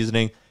Mary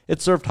seasoning.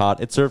 It's served hot.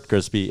 It's served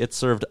crispy. It's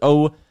served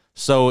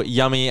so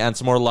yummy, and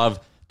some more love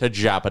to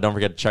Japa. Don't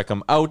forget to check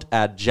them out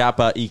at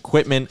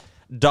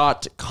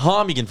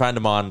japaequipment.com. You can find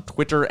them on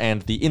Twitter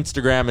and the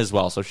Instagram as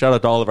well. So shout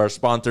out to all of our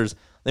sponsors.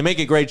 They make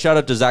it great. Shout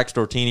out to Zach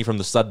Stortini from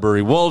the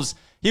Sudbury Wolves.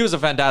 He was a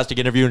fantastic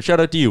interview, and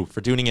shout out to you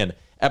for tuning in.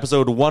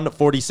 Episode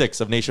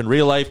 146 of Nation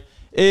Real Life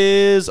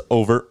is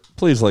over.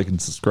 Please like and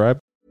subscribe.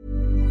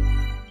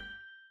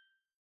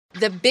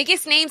 The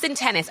biggest names in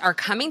tennis are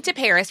coming to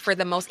Paris for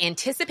the most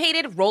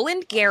anticipated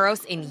Roland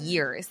Garros in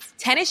years.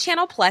 Tennis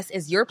Channel Plus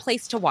is your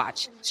place to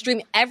watch.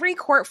 Stream every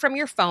court from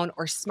your phone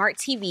or smart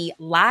TV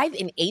live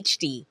in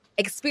HD.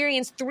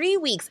 Experience 3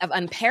 weeks of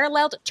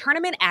unparalleled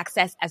tournament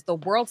access as the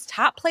world's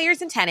top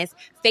players in tennis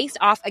face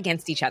off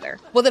against each other.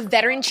 Will the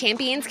veteran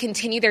champions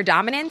continue their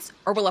dominance,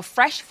 or will a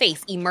fresh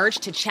face emerge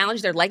to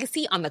challenge their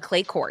legacy on the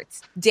clay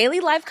courts? Daily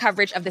live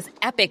coverage of this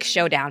epic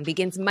showdown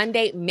begins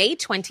Monday, May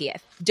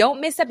 20th. Don't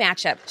miss a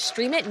matchup.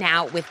 Stream it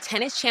now with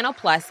Tennis Channel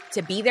Plus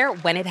to be there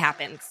when it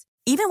happens.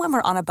 Even when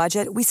we're on a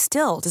budget, we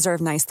still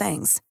deserve nice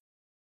things.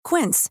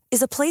 Quince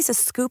is a place to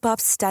scoop up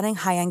stunning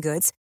high-end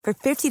goods for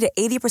 50 to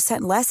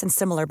 80% less than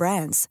similar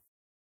brands.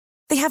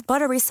 They have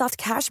buttery soft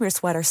cashmere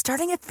sweaters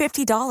starting at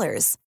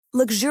 $50,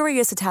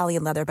 luxurious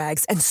Italian leather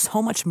bags, and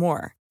so much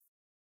more.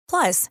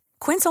 Plus,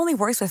 Quince only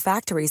works with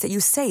factories that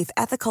use safe,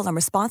 ethical, and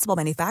responsible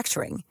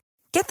manufacturing.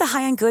 Get the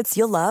high-end goods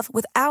you'll love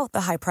without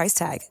the high price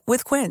tag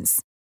with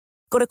Quince.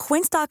 Go to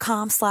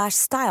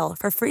quince.com/style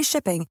for free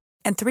shipping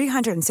and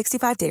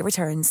 365-day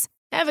returns.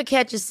 Ever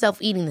catch yourself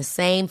eating the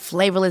same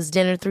flavorless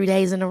dinner 3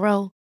 days in a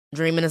row?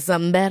 Dreaming of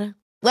something better?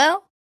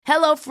 Well,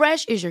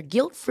 HelloFresh is your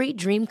guilt-free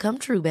dream come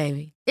true,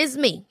 baby. It's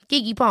me,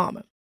 Keke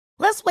Palmer.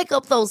 Let's wake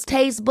up those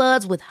taste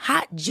buds with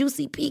hot,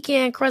 juicy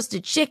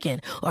pecan-crusted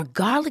chicken or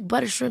garlic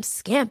butter shrimp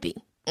scampi.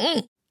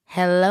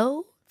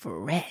 Hello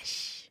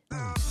Fresh.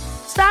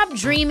 Stop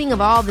dreaming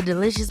of all the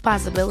delicious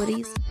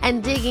possibilities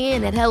and dig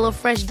in at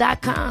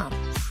HelloFresh.com.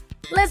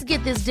 Let's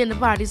get this dinner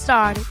party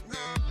started.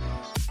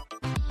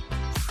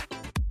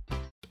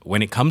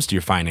 When it comes to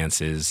your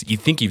finances, you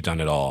think you've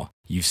done it all.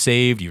 You've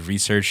saved, you've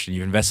researched, and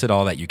you've invested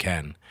all that you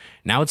can.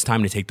 Now it's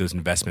time to take those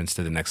investments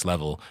to the next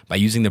level by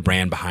using the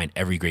brand behind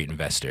every great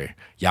investor,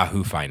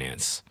 Yahoo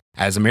Finance.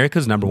 As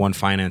America's #1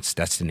 finance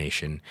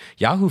destination,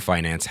 Yahoo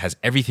Finance has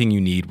everything you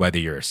need, whether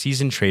you're a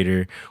seasoned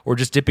trader or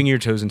just dipping your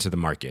toes into the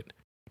market.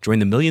 Join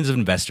the millions of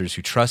investors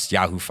who trust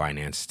Yahoo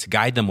Finance to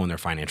guide them on their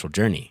financial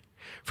journey.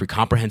 For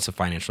comprehensive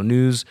financial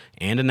news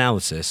and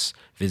analysis,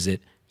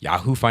 visit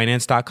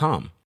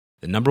yahoofinance.com,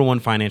 the #1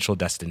 financial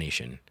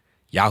destination,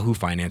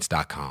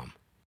 yahoofinance.com.